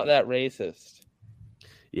it's not that racist.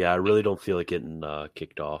 Yeah, I really don't feel like getting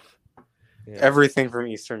kicked off. Yeah. Everything from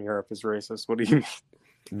Eastern Europe is racist. What do you mean?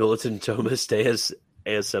 Militant Thomas Day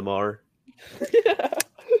ASMR.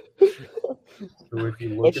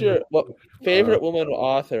 What's your favorite woman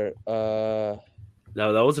author?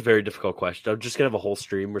 No, that was a very difficult question. I'm just gonna have a whole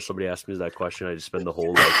stream where somebody asks me that question. I just spend the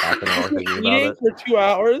whole half an hour thinking about it. For 2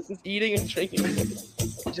 hours, just eating and drinking,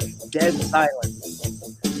 just dead silence.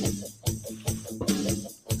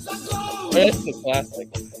 It's a classic.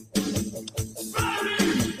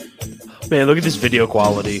 Man, look at this video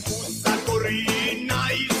quality.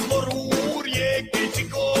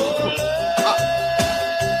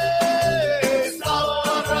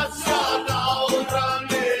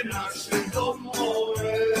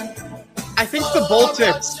 I think the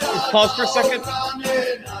Baltics. Pause for a second.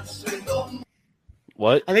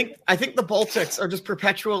 What? I think the Baltics are just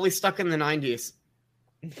perpetually stuck in the 90s.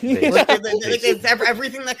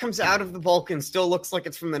 Everything that comes out of the Balkans still looks like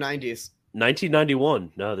it's from the 90s.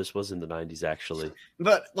 1991. No, this was in the 90s actually.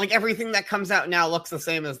 But like everything that comes out now looks the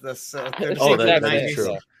same as this. That is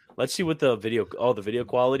true. Let's see what the video. Oh, the video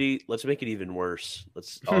quality. Let's make it even worse.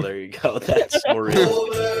 Oh, there you go. That's more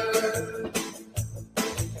real.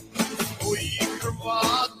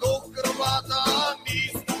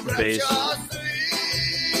 Bass.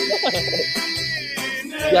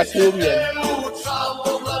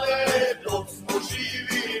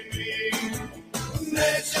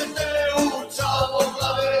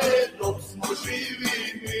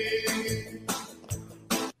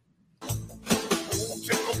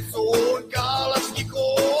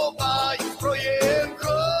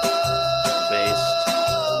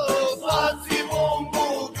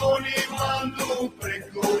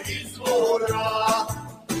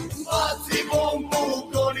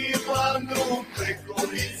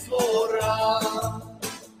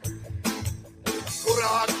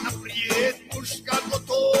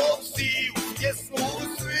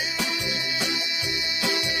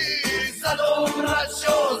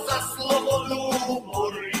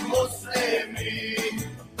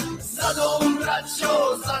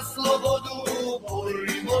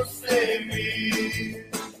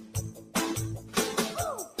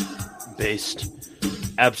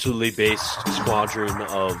 Absolutely based squadron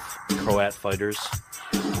of Croat fighters.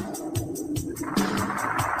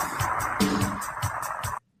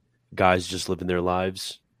 Guys just living their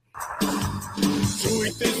lives.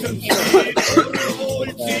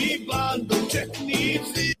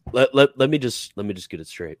 Let me just get it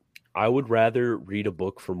straight. I would rather read a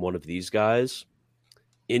book from one of these guys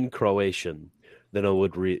in Croatian than I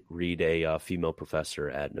would read a female professor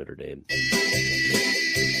at Notre Dame.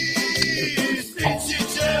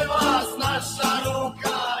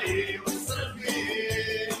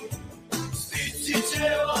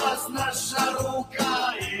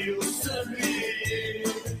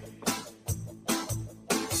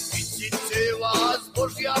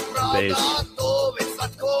 Bass.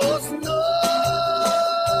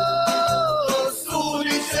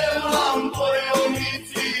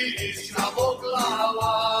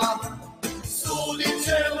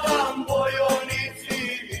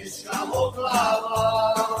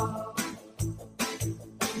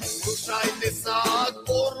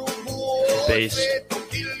 Bass.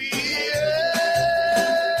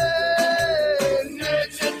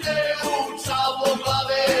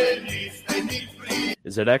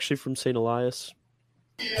 Is that actually from St. Elias?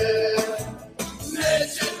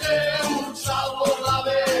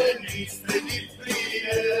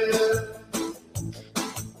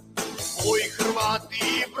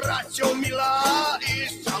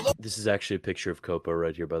 This is actually a picture of Kopo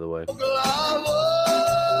right here, by the way.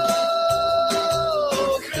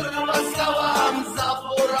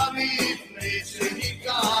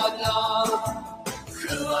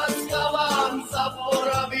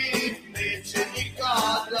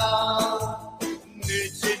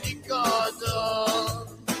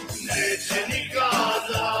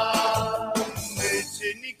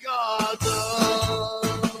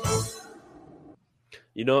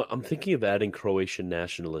 You know, I'm thinking of adding Croatian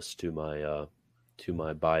nationalists to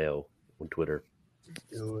my bio on Twitter.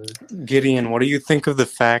 Gideon, what do you think of the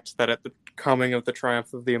fact that at the coming of the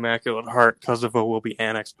triumph of the Immaculate Heart, Kosovo will be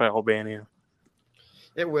annexed by Albania?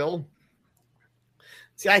 It will.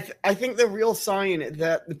 See, I think the real sign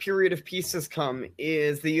that the period of peace has come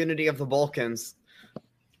is the unity of the Balkans.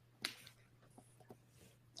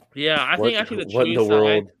 Yeah, I think actually the what in the true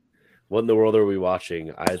world? sign. What in the world are we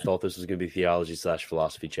watching? I thought this was going to be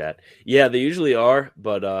theology/philosophy chat. Yeah, they usually are,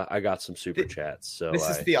 but I got some super chats. So this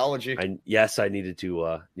is theology. I needed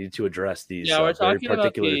to address these we're very talking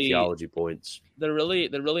particular about the theology points. The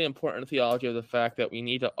really important theology of the fact that we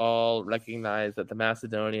need to all recognize that the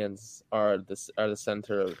Macedonians are the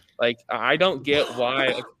center of. Like, I don't get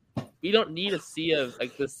why we don't need a sea of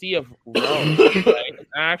the Sea of Rome. Right?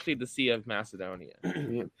 It's actually the Sea of Macedonia.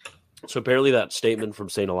 So apparently that statement from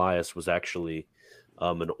St. Elias was actually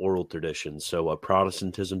an oral tradition. So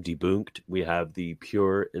Protestantism debunked. We have the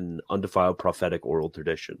pure and undefiled prophetic oral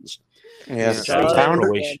traditions. Yes,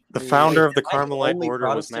 the founder of the Carmelite order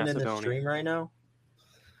was Macedonia. In the stream right now.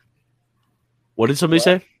 What did somebody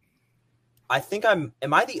say? I think am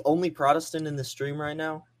I the only Protestant in the stream right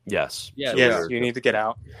now? Yes. Yeah. Yes, you need to get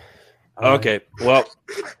out. Okay, well,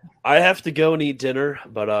 I have to go and eat dinner,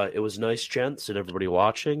 but it was nice, gents, and everybody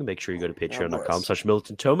watching. Make sure you go to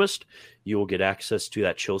patreon.com/MilitantThomist. You will get access to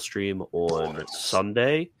that chill stream on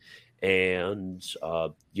Sunday. And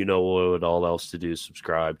you know what all else to do.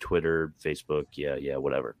 Subscribe, Twitter, Facebook, yeah,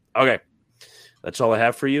 whatever. Okay, that's all I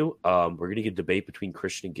have for you. We're going to get a debate between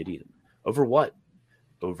Christian and Gideon. Over what?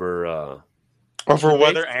 Over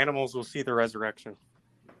whether animals will see the resurrection.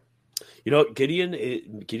 You know, Gideon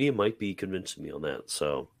might be convincing me on that.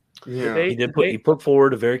 So yeah, he put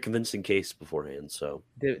forward a very convincing case beforehand. So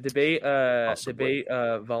debate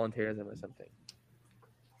volunteerism or something.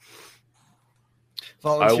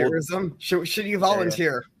 Volunteerism? Should you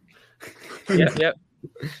volunteer? Yep.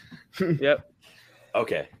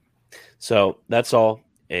 Okay, so that's all.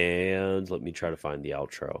 And let me try to find the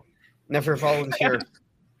outro. Never volunteer.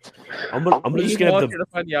 I'm just gonna to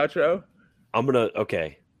find the outro.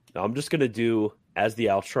 I'm just gonna do as the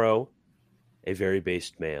outro, a very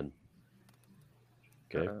based man.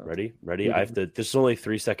 Okay, ready? I have to. This is only a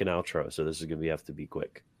 3-second outro, so this is gonna have to be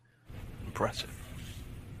quick. Impressive.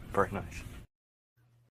 Very nice.